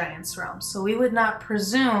in the Giants' realm, so we would not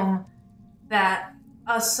presume that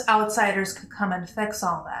us outsiders could come and fix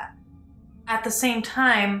all that. At the same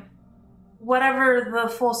time, whatever the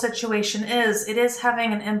full situation is, it is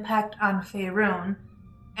having an impact on Faerun,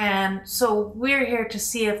 and so we're here to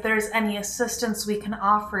see if there's any assistance we can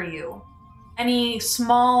offer you. Any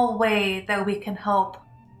small way that we can help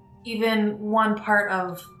even one part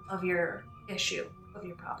of your issue, of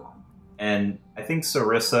your problem. And I think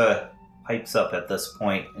Sarissa pipes up at this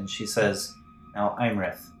point and she says, now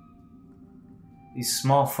Imrith, these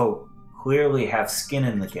small folk clearly have skin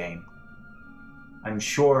in the game. I'm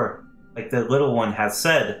sure, like the little one has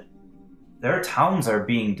said, their towns are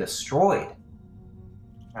being destroyed.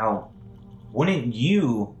 Now, wouldn't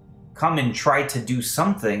you come and try to do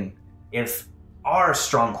something if our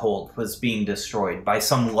stronghold was being destroyed by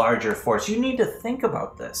some larger force? You need to think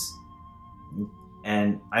about this.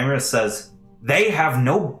 And Imrith says, they have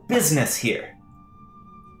no business here.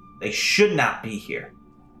 They should not be here.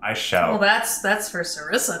 I shout. Well, that's for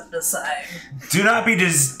Sarissa to decide. Do not be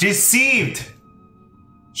deceived.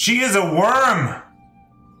 She is a worm.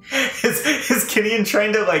 Is Kinian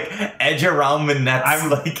trying to like edge around the nets? I'm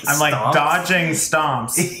like dodging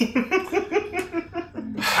stomps.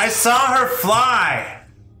 I saw her fly.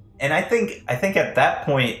 And I think at that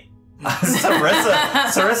point,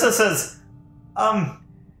 Sarissa says,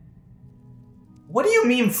 what do you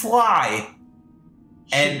mean fly?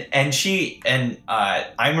 And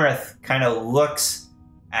Imrith kind of looks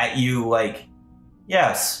at you like,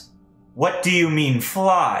 yes, what do you mean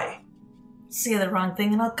fly? Say the wrong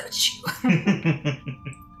thing and I'll cut you.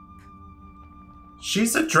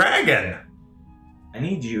 She's a dragon. I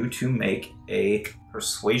need you to make a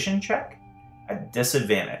persuasion check at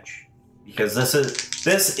disadvantage. Because this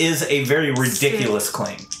is a very ridiculous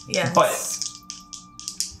claim. Yes. But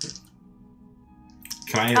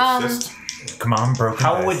can I assist? Come on, broken.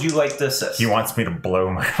 How dice. would you like to assist? He wants me to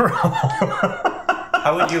blow my roll.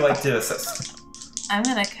 How would you like to assist? I'm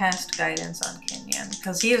gonna cast guidance on Kenyon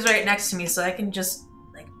because he is right next to me, so I can just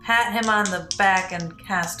like pat him on the back and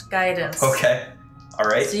cast guidance. Okay. All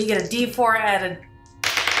right. So you get a D4 added.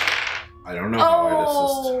 I don't know how I'd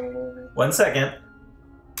assist. 1 second.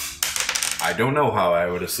 I don't know how I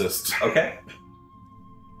would assist. Okay.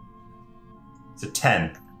 It's a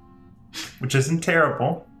 10, which isn't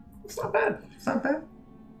terrible. It's not bad. It's not bad.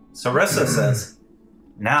 Sarissa says,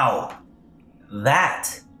 now,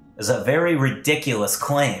 that is a very ridiculous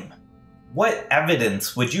claim. What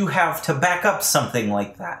evidence would you have to back up something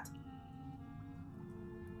like that?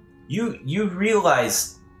 You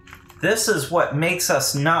realize this is what makes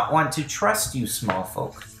us not want to trust you, small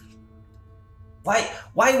folk. Why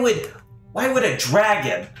would a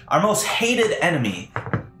dragon, our most hated enemy,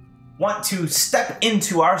 want to step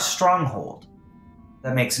into our stronghold?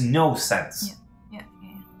 That makes no sense. Yeah.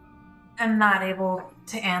 I'm not able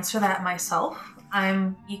to answer that myself.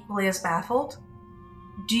 I'm equally as baffled.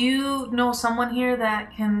 Do you know someone here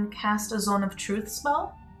that can cast a Zone of Truth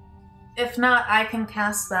spell? If not, I can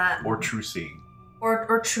cast that. Or True Seeing.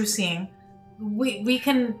 Or True Seeing. We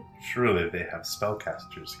can... Surely they have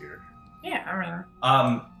spellcasters here. Yeah, I mean...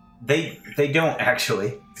 They don't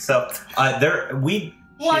actually. So,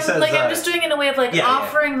 Well, she says, I'm just doing it in a way of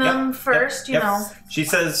offering them first, you know. She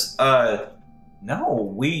says,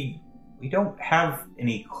 no, we don't have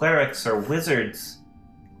any clerics or wizards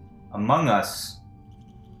among us.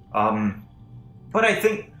 But I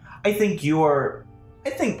think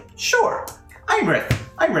sure,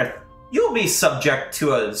 Imrith, you'll be subject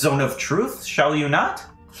to a Zone of Truth, shall you not?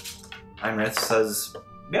 Imrith says,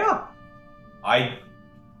 yeah, I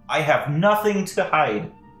have nothing to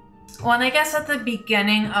hide. Well, and I guess at the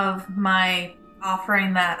beginning of my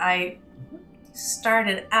offering that, I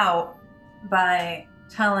started out by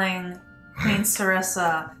telling Queen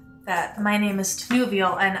Sarissa that my name is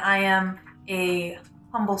Tanuvial and I am a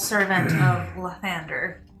humble servant of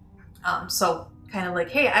Lathander. So kind of like,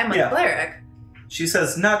 hey, I'm a cleric. She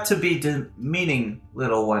says, not to be demeaning,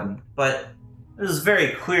 little one, but this is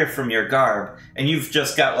very clear from your garb, and you've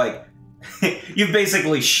just got like You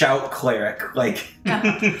basically shout cleric, like.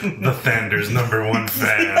 The Thander's #1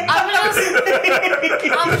 fan.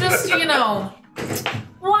 I'm just,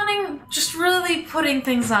 just really putting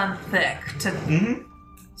things on thick to.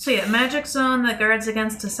 So yeah, magic zone that guards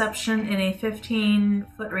against deception in a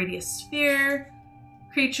 15-foot radius sphere.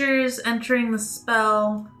 Creatures entering the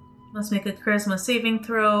spell must make a charisma saving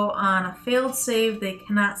throw. On a failed save, they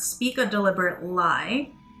cannot speak a deliberate lie.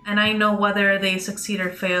 And I know whether they succeed or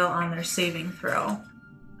fail on their saving throw.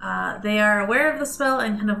 They are aware of the spell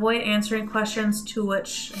and can avoid answering questions to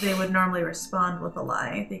which they would normally respond with a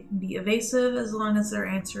lie. They can be evasive as long as their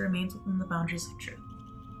answer remains within the boundaries of truth.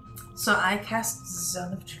 So I cast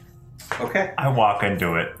Zone of Truth. Okay. I walk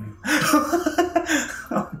into it.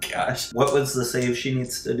 Oh gosh. What was the save she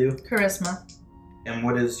needs to do? Charisma. And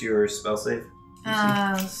what is your spell save?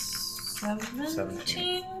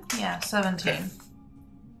 17? Yeah, 17.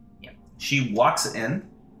 She walks in,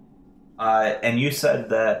 and you said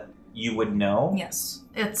that you would know? Yes.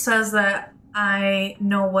 It says that I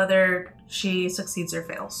know whether she succeeds or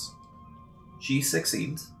fails. She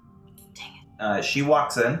succeeds. Dang it. She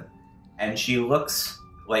walks in, and she looks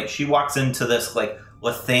like she walks into this like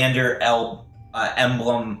Lathander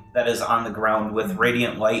emblem that is on the ground with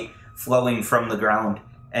radiant light flowing from the ground.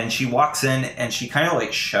 And she walks in, and she kind of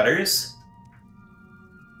like shudders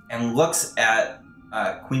and looks at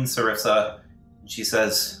Queen Sarissa. She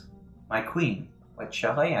says, "My queen, what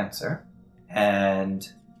shall I answer?" And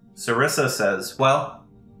Sarissa says, "Well,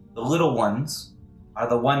 the little ones are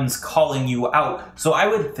the ones calling you out, so I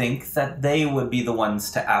would think that they would be the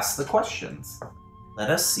ones to ask the questions. Let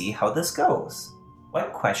us see how this goes.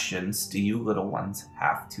 What questions do you little ones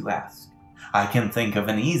have to ask? I can think of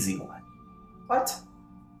an easy one, but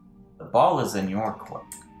the ball is in your court."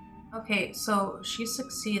 Okay, so she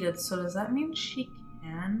succeeded, so does that mean she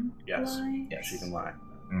can lie? Yes, she can lie.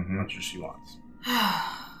 Mm-hmm. Much as she wants.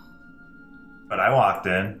 But I walked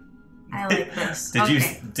in. I like this.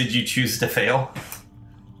 Did you choose to fail?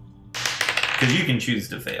 Because you can choose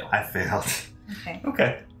to fail. I failed. Okay.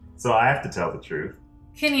 Okay. So I have to tell the truth.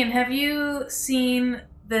 Kenyon, have you seen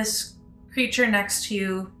this creature next to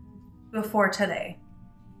you before today?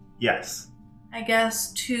 Yes. I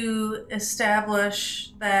guess to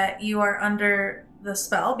establish that you are under the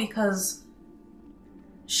spell, because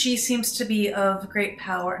she seems to be of great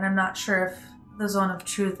power, and I'm not sure if the Zone of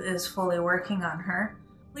Truth is fully working on her.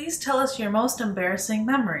 Please tell us your most embarrassing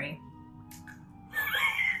memory.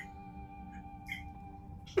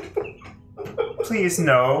 Please,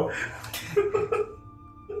 no.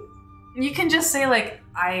 You can just say, like,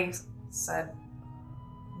 I said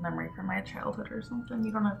memory from my childhood or something.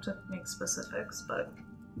 You don't have to make specifics, but...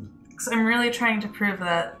 Because I'm really trying to prove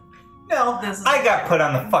that... No, I got put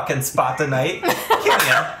on the fucking spot tonight.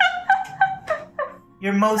 Kenya.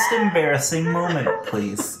 Your most embarrassing moment,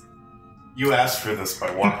 please. You asked for this by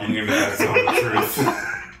walking into that Zone of Truth.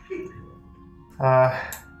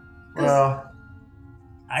 Well,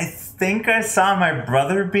 I think I saw my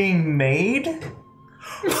brother being made.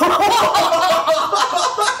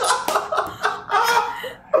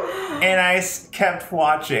 And I kept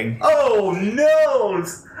watching. Oh no!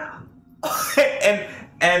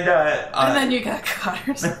 and then you got caught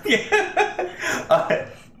or something.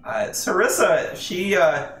 Sarissa, she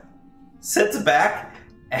sits back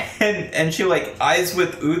and she like eyes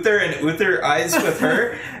with Uther, and Uther eyes with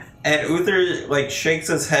her, and Uther like shakes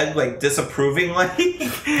his head like disapprovingly,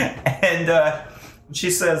 and she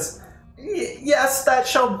says, "Yes, that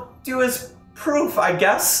shall do as proof, I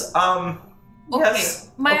guess."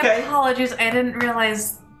 Yes. My apologies. I didn't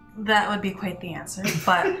realize that would be quite the answer,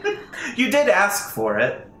 but you did ask for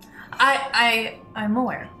it. I'm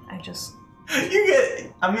aware. I just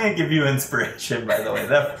I'm gonna give you inspiration, by the way.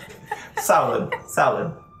 That solid.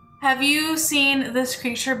 Have you seen this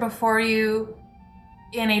creature before you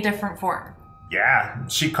in a different form? Yeah,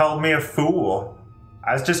 she called me a fool.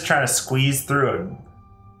 I was just trying to squeeze through a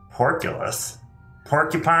porcupine.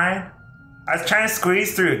 I was trying to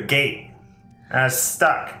squeeze through a gate. And I was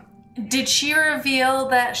stuck. Did she reveal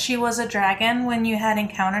that she was a dragon when you had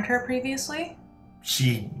encountered her previously?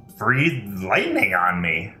 She breathed lightning on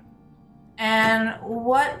me. And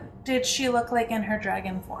what did she look like in her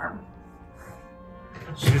dragon form?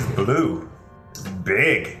 She's blue.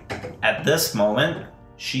 Big. At this moment,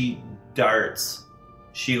 she darts.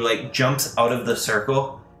 She like jumps out of the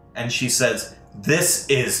circle and she says, "This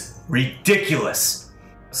is ridiculous."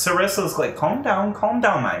 Sarissa's like, calm down,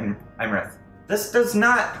 Imrith. This does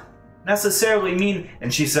not necessarily mean...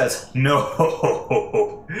 And she says,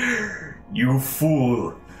 "No, you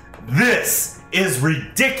fool. This is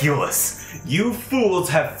ridiculous. You fools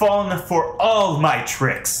have fallen for all my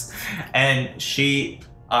tricks. And she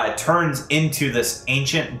turns into this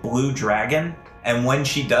ancient blue dragon. And when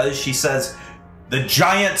she does, she says, the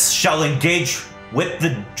giants shall engage with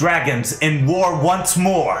the dragons in war once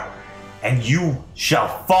more, and you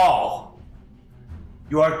shall fall.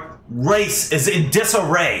 Your race is in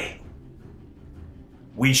disarray.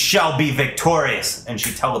 We shall be victorious. And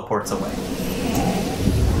she teleports away.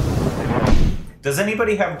 Does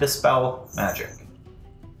anybody have Dispel Magic?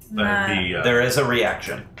 That'd be, There is a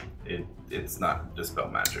reaction. It's not Dispel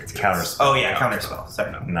Magic. It's Counterspell. Oh yeah, Counterspell.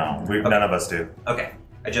 Sorry. No, none of us do. Okay.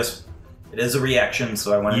 It is a reaction,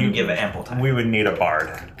 so I wanted to give it ample time. We would need a bard.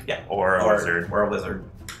 Yeah. Or a wizard. Or a wizard.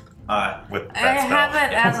 With that I spell. have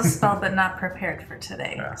it as a spell, but not prepared for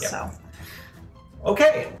today. Yeah. So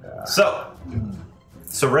Okay. So,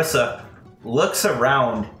 Sarissa looks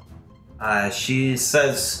around. She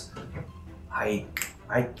says, I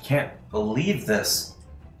can't believe this.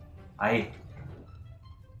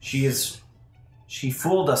 She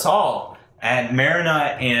fooled us all. And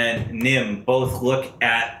Marina and Nim both look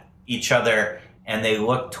at each other, and they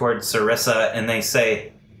look towards Sarissa, and they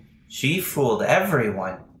say, she fooled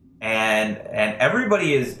everyone. And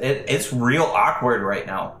everybody it's real awkward right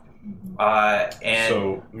now. And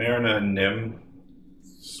so Marina and Nim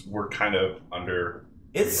were kind of under...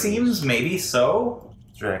 it seems maybe so.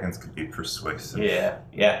 Dragons could be persuasive. Yeah.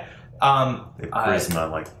 They have charisma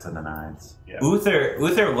like to the nines. Yeah.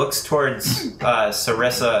 Uther looks towards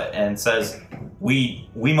Sarissa and says, we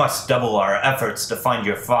must double our efforts to find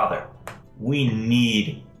your father. We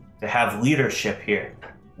need to have leadership here.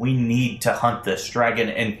 We need to hunt this dragon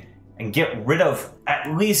and get rid of,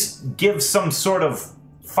 at least give some sort of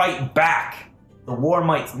fight back. The war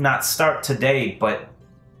might not start today, but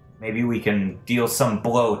maybe we can deal some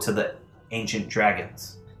blow to the ancient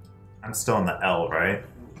dragons. I'm still in the L, right?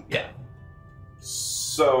 Yeah.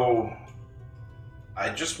 So, I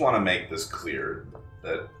just want to make this clear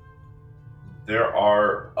that there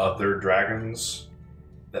are other dragons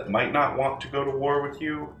that might not want to go to war with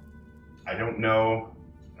you. I don't know.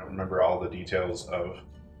 I don't remember all the details of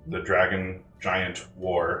the dragon giant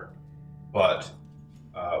war, but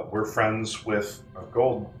we're friends with a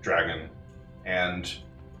gold dragon, and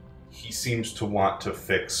he seems to want to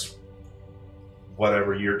fix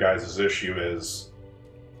whatever your guys' issue is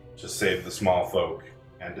to save the small folk,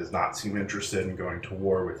 and does not seem interested in going to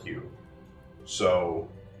war with you. So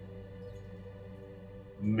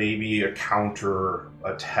maybe a counter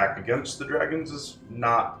attack against the dragons is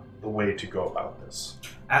not the way to go about this.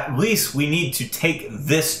 At least we need to take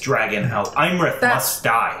this dragon out. Imrith must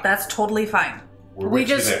die. that's totally fine. We're We with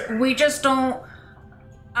you just there. we just don't.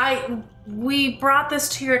 We brought this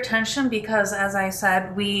to your attention because, as I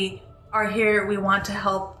said, we are here. We want to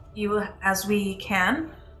help you as we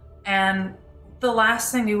can, and the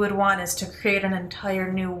last thing we would want is to create an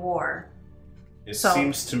entire new war. It So-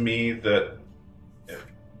 seems to me that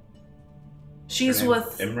She's her name-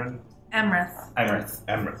 with Imran? Emrith. Imrith.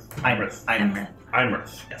 Emrith. Imrith.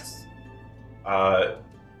 Imrith. Yes.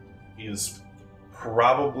 Is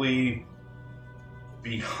probably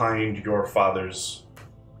behind your father's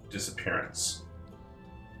disappearance.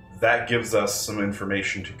 That gives us some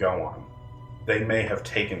information to go on. They may have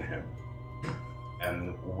taken him,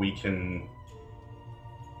 and we can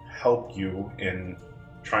help you in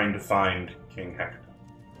trying to find King Hector.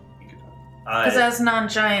 Because as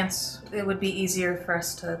non-giants, it would be easier for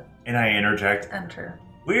us to And I interject. enter.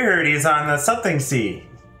 We heard he's on the something sea.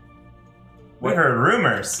 We What? heard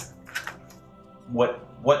rumors.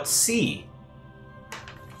 What sea?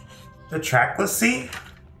 The trackless sea?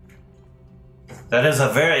 That is a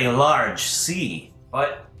very large sea.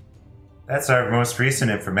 But That's our most recent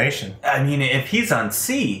information. I mean, if he's on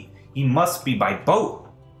sea, he must be by boat.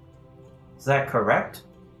 Is that correct?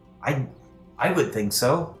 I would think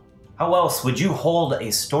so. How else would you hold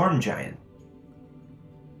a storm giant?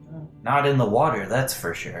 Not in the water, that's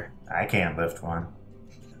for sure. I can't lift one.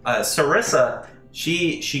 Sarissa,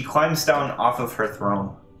 she climbs down off of her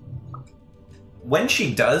throne. When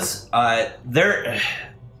she does,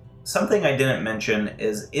 something I didn't mention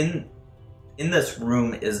is in this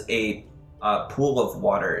room is a pool of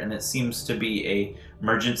water, and it seems to be a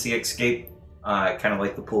emergency escape, kind of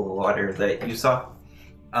like the pool of water that you saw.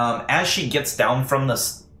 As she gets down from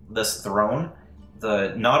this throne,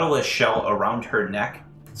 the nautilus shell around her neck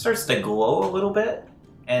starts to glow a little bit,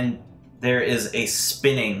 and there is a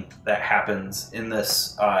spinning that happens in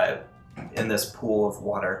this pool of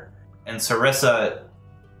water. And Sarissa,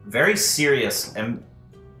 very serious and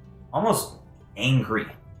almost angry,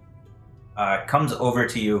 comes over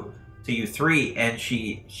to you to you three, and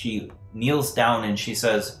she kneels down and she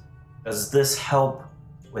says, "Does this help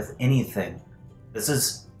with anything? This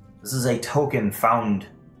is a token found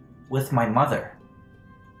with my mother."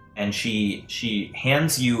 And she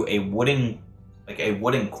hands you a wooden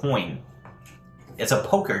coin. It's a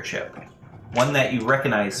poker chip, one that you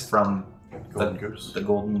recognize from the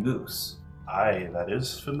Golden Goose. Aye, that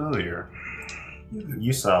is familiar.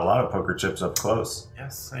 You saw a lot of poker chips up close.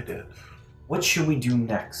 Yes, I did. What should we do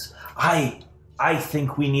next? I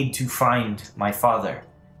think we need to find my father.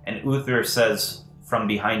 And Uther says from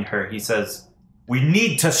behind her, he says, "We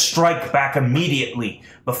need to strike back immediately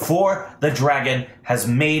before the dragon has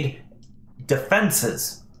made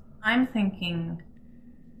defenses." I'm thinking,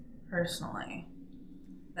 personally,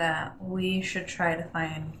 that we should try to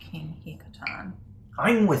find King Hikatan.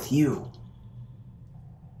 "I'm with you,"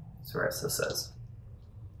 Sarissa says.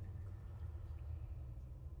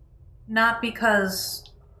 Not because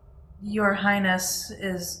Your Highness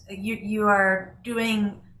is... You are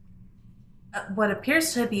doing what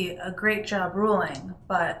appears to be a great job ruling,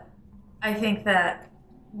 but I think that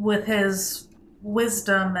with his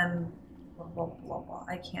wisdom and blah, blah, blah, blah,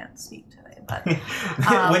 I can't speak today, but...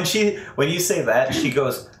 when you say that, she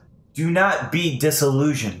goes, "Do not be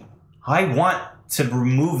disillusioned. I want to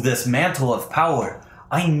remove this mantle of power.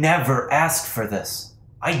 I never asked for this.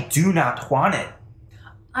 I do not want it."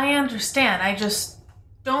 I understand. I just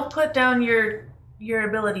don't put down your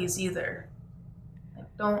abilities either. Like,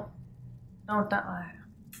 don't.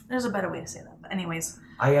 There's a better way to say that. But anyways,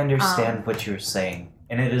 I understand what you're saying,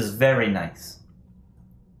 and it is very nice.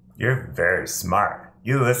 You're very smart.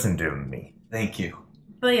 You listen to me. Thank you.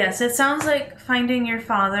 But yes, it sounds like finding your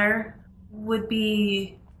father would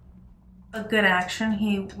be a good action.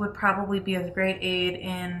 He would probably be of great aid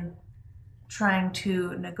in trying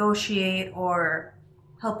to negotiate or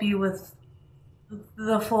help you with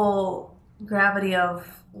the full gravity of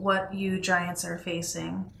what you giants are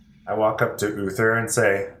facing. I walk up to Uther and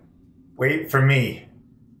say, "Wait for me.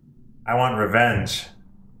 I want revenge."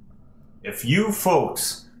 If you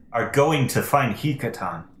folks are going to find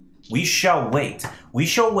Hikatan, we shall wait. We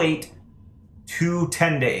shall wait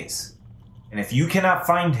 10 days. And if you cannot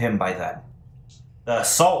find him by then, the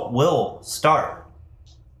assault will start.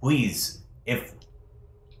 Please, if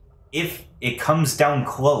it comes down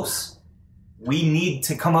close, we need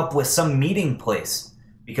to come up with some meeting place.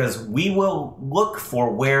 Because we will look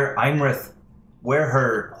for where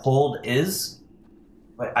her hold is,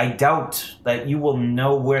 but I doubt that you will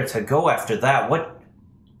know where to go after that.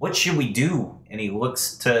 What should we do? And he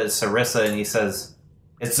looks to Sarissa and he says,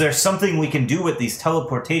 "Is there something we can do with these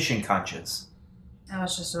teleportation conches?" I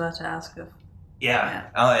was just about to ask if...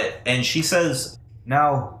 Yeah. And she says,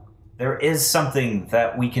 "Now, there is something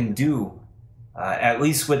that we can do, at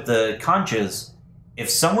least with the conches. If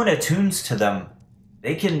someone attunes to them,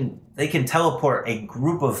 they can teleport a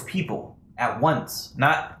group of people at once,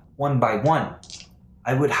 not one by one.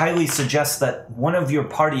 I would highly suggest that one of your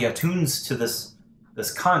party attunes to this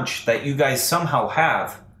conch that you guys somehow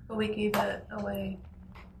have." But we gave it away.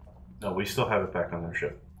 No, we still have it back on their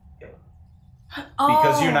ship.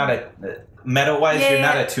 Because you're not meta-wise, you're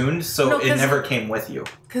not Yeah. attuned, so No, it never came with you.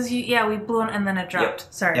 Because we blew it and then it dropped.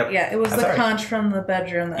 Yep. Sorry. Yep. Yeah, it was That's the all right. conch from the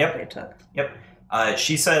bedroom that they took. Yep.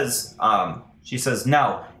 She says,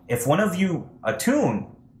 "Now, if one of you attune,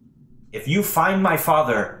 if you find my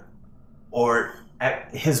father or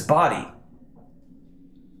at his body,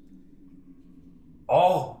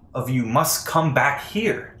 all of you must come back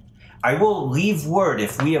here. I will leave word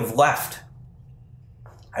if we have left.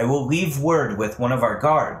 I will leave word with one of our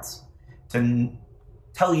guards to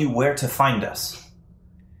tell you where to find us.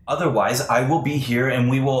 Otherwise, I will be here and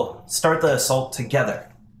we will start the assault together."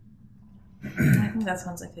 I think that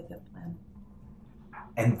sounds like a good plan.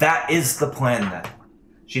 And that is the plan then.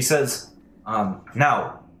 She says,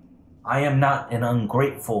 "Now, I am not an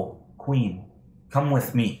ungrateful queen. Come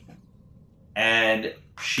with me." And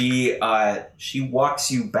she walks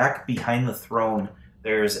you back behind the throne.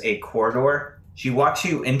 There's a corridor. She walks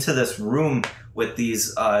you into this room with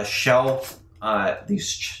these shell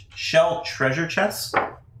treasure chests.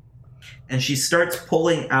 And she starts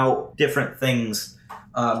pulling out different things.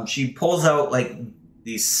 She pulls out like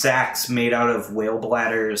these sacks made out of whale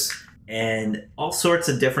bladders and all sorts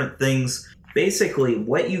of different things. Basically,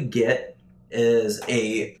 what you get is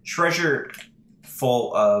a treasure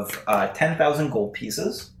full of 10,000 gold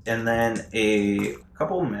pieces and then a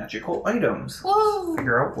couple magical items. Whoa!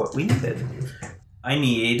 Figure out what we needed. I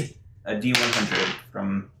need a D100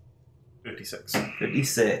 from 56.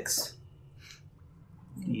 56.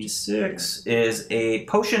 D6 is a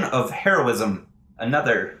potion of heroism.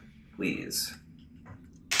 Another, please.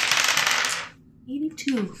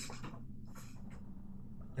 82.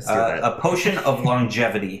 Let's do that. A potion of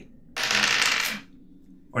longevity.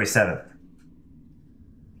 47.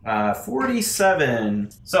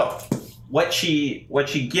 47. So, what she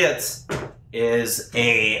gets is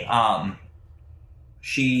a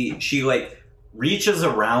she like reaches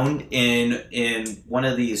around in one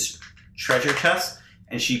of these treasure chests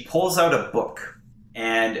and she pulls out a book,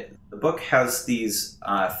 and the book has these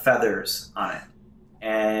feathers on it,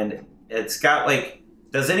 and it's got like,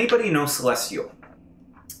 does anybody know Celestial?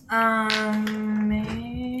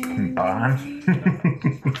 Maybe.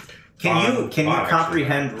 Can you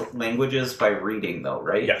comprehend languages by reading though,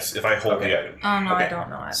 right? Yes, if I hold the item. Oh no, Okay. I don't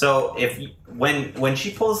know it. So when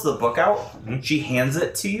she pulls the book out, she hands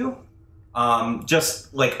it to you,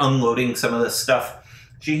 just like unloading some of this stuff.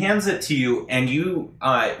 She hands it to you, and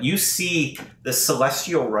you see the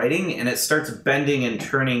celestial writing, and it starts bending and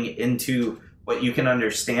turning into what you can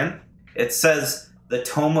understand. It says the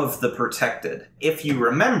Tome of the Protected. If you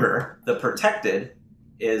remember, the Protected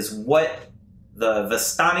is what the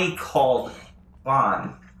Vistani called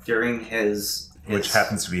Bon during his... Which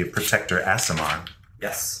happens to be a Protector Asimon.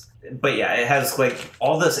 Yes. But yeah, it has like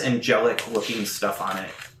all this angelic looking stuff on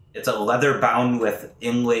it. It's a leather bound with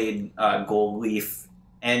inlaid gold leaf.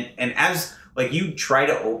 And as like you try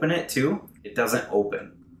to open it too, it doesn't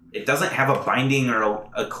open. It doesn't have a binding or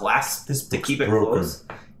a clasp to keep it closed.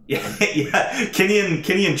 Yeah, yeah.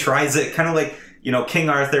 Kenyon tries it, kind of like, you know, King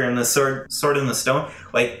Arthur and the sword in the stone.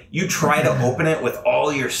 Like, you try to open it with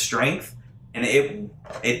all your strength, and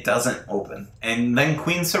it doesn't open. And then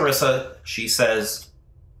Queen Sarissa, she says,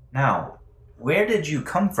 "Now, where did you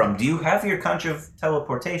come from? Do you have your conch of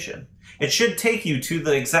teleportation? It should take you to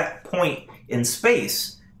the exact point in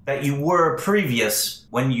space that you were previous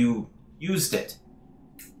when you used it.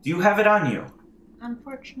 Do you have it on you?"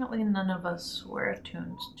 Unfortunately, none of us were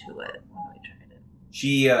attuned to it when we tried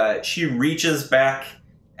it. She reaches back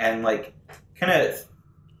and like kind of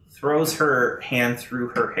throws her hand through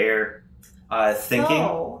her hair, thinking.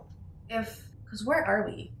 So, because where are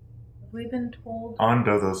we? Have we been told? On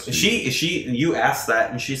Dothos. You asked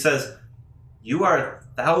that, and she says, "You are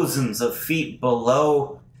thousands of feet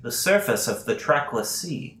below the surface of the trackless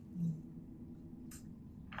sea."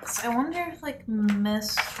 So I wonder if like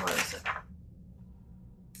mist was it?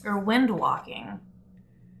 Or wind walking.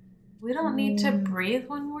 We don't need to breathe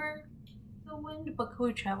when we're the wind, but could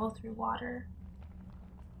we travel through water?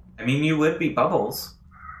 I mean, you would be bubbles.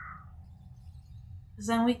 Because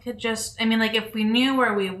then we could just, I mean, like, if we knew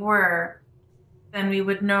where we were, then we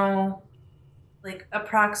would know, like,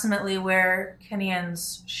 approximately where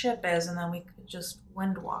Kenyon's ship is, and then we could just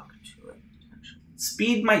wind walk to it, potentially.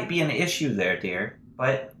 Speed might be an issue there, dear,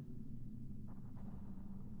 but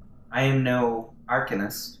I am no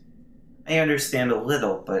arcanist. I understand a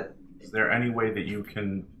little, but... Is there any way that you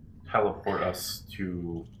can teleport us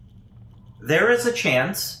to... There is a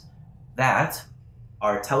chance that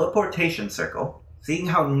our teleportation circle, seeing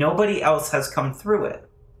how nobody else has come through it,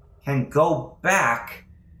 can go back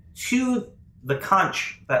to the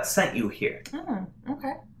conch that sent you here. Oh,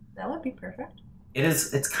 okay. That would be perfect.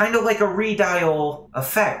 It's kind of like a redial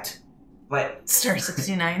effect, but... Star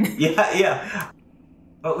 69. Yeah.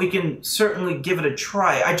 But we can certainly give it a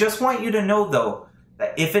try. I just want you to know, though,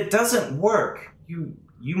 that if it doesn't work, you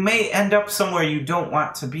may end up somewhere you don't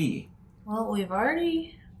want to be. Well, we've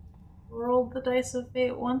already rolled the dice of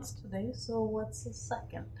fate once today, so what's the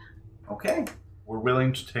second? Okay. We're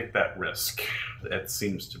willing to take that risk. That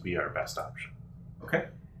seems to be our best option. Okay.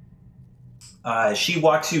 She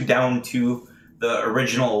walks you down to the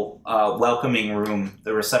original welcoming room,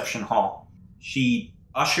 the reception hall. She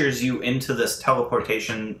ushers you into this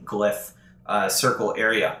teleportation glyph circle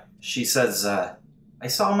area. She says, "I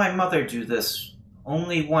saw my mother do this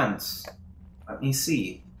only once. Let me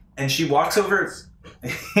see." And she walks over...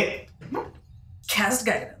 Cast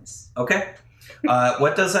guidance. Okay.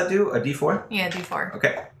 What does that do? A D4? Yeah, D4.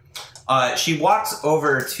 Okay. She walks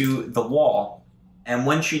over to the wall, and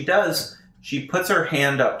when she does, she puts her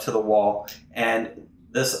hand up to the wall, and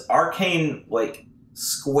this arcane, like,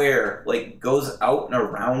 square, like, goes out and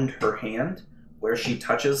around her hand where she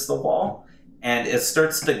touches the wall, and it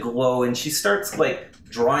starts to glow, and she starts, like,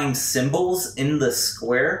 drawing symbols in the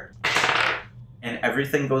square, and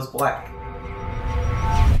everything goes black.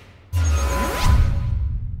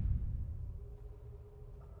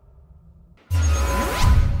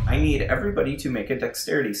 I need everybody to make a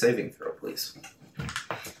dexterity saving throw, please.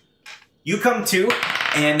 You come to,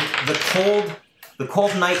 and the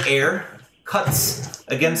cold night air cuts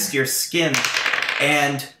against your skin,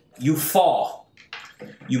 and you fall.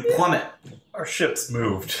 You plummet. Our ship's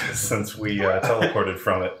moved since we teleported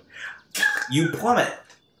from it. You plummet.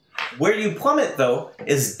 Where you plummet, though,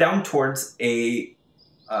 is down towards a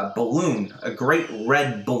balloon, a great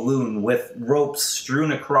red balloon with ropes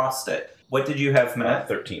strewn across it. What did you have, Manette?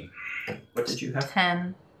 13. What did you have?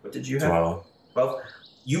 10. What did you have? 12. 12.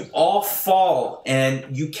 You all fall,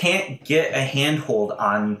 and you can't get a handhold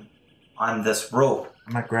on this rope.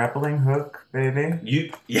 My grappling hook, baby.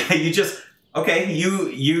 You just okay.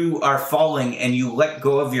 You are falling, and you let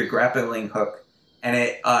go of your grappling hook, and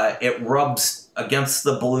it rubs against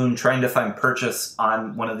the balloon, trying to find purchase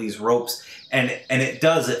on one of these ropes, and it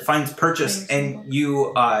does. It finds purchase, and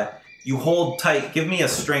you hold tight. Give me a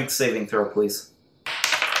strength saving throw, please.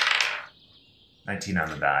 19 on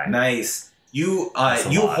the die. Nice. You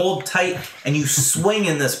hold tight, and you swing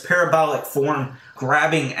in this parabolic form,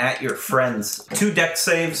 grabbing at your friends. 2 dex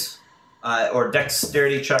saves, or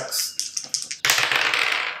dexterity checks.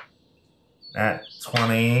 At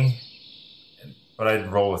 20. But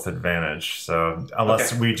I'd roll with advantage, so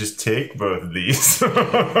unless we just take both of these.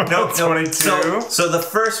 No, 22. So the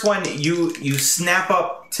first one, you snap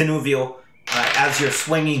up Tenuvial as you're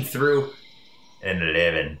swinging through. And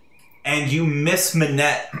 11. And you miss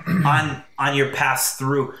Minette on your pass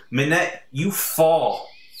through. Minette, you fall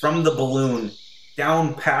from the balloon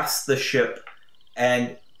down past the ship,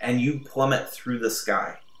 and you plummet through the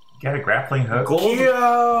sky. Got a grappling hook.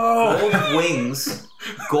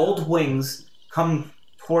 Gold wings come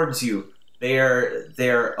towards you.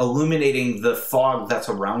 They're illuminating the fog that's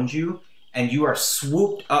around you, and you are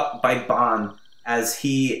swooped up by Bon as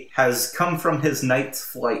he has come from his night's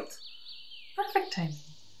flight. Perfect timing.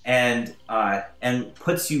 And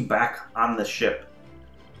puts you back on the ship,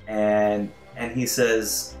 and he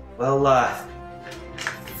says, "Well,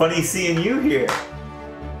 funny seeing you here."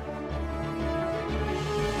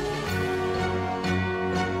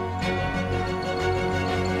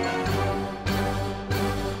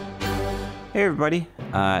 Hey everybody,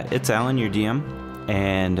 it's Alan, your DM,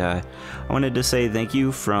 and I wanted to say thank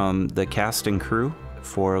you from the cast and crew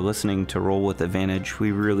for listening to Roll with Advantage.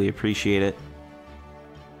 We really appreciate it.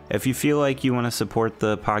 If you feel like you want to support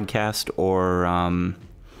the podcast or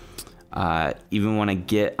even want to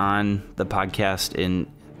get on the podcast in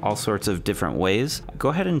all sorts of different ways, go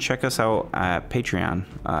ahead and check us out at Patreon,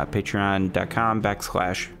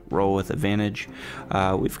 patreon.com/rollwithadvantage.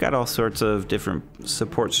 We've got all sorts of different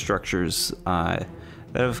support structures that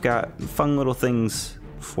have got fun little things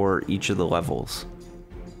for each of the levels.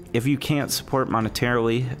 If you can't support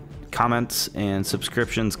monetarily, comments and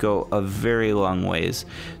subscriptions go a very long ways.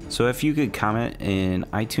 So if you could comment in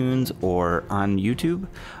iTunes or on YouTube,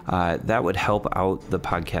 that would help out the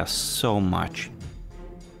podcast so much.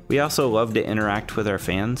 We also love to interact with our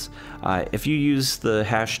fans. If you use the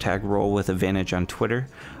hashtag #RollWithAdvantage on Twitter,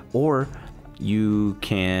 or you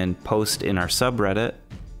can post in our subreddit,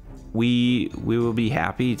 we will be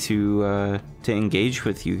happy to engage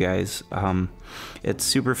with you guys. It's a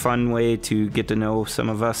super fun way to get to know some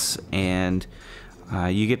of us, and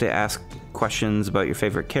you get to ask questions about your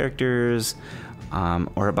favorite characters,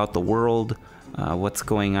 or about the world, what's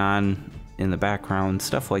going on in the background,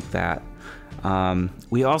 stuff like that.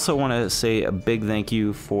 We also want to say a big thank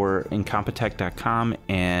you for Incompetech.com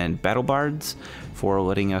and BattleBards for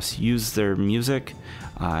letting us use their music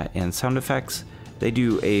and sound effects. They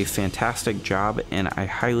do a fantastic job, and I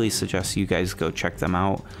highly suggest you guys go check them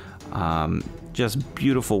out. Just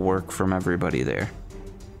beautiful work from everybody there.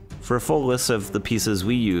 For a full list of the pieces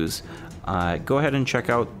we use, go ahead and check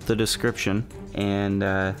out the description,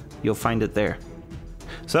 and you'll find it there.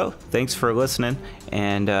 So, thanks for listening,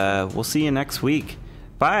 and we'll see you next week.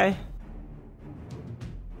 Bye!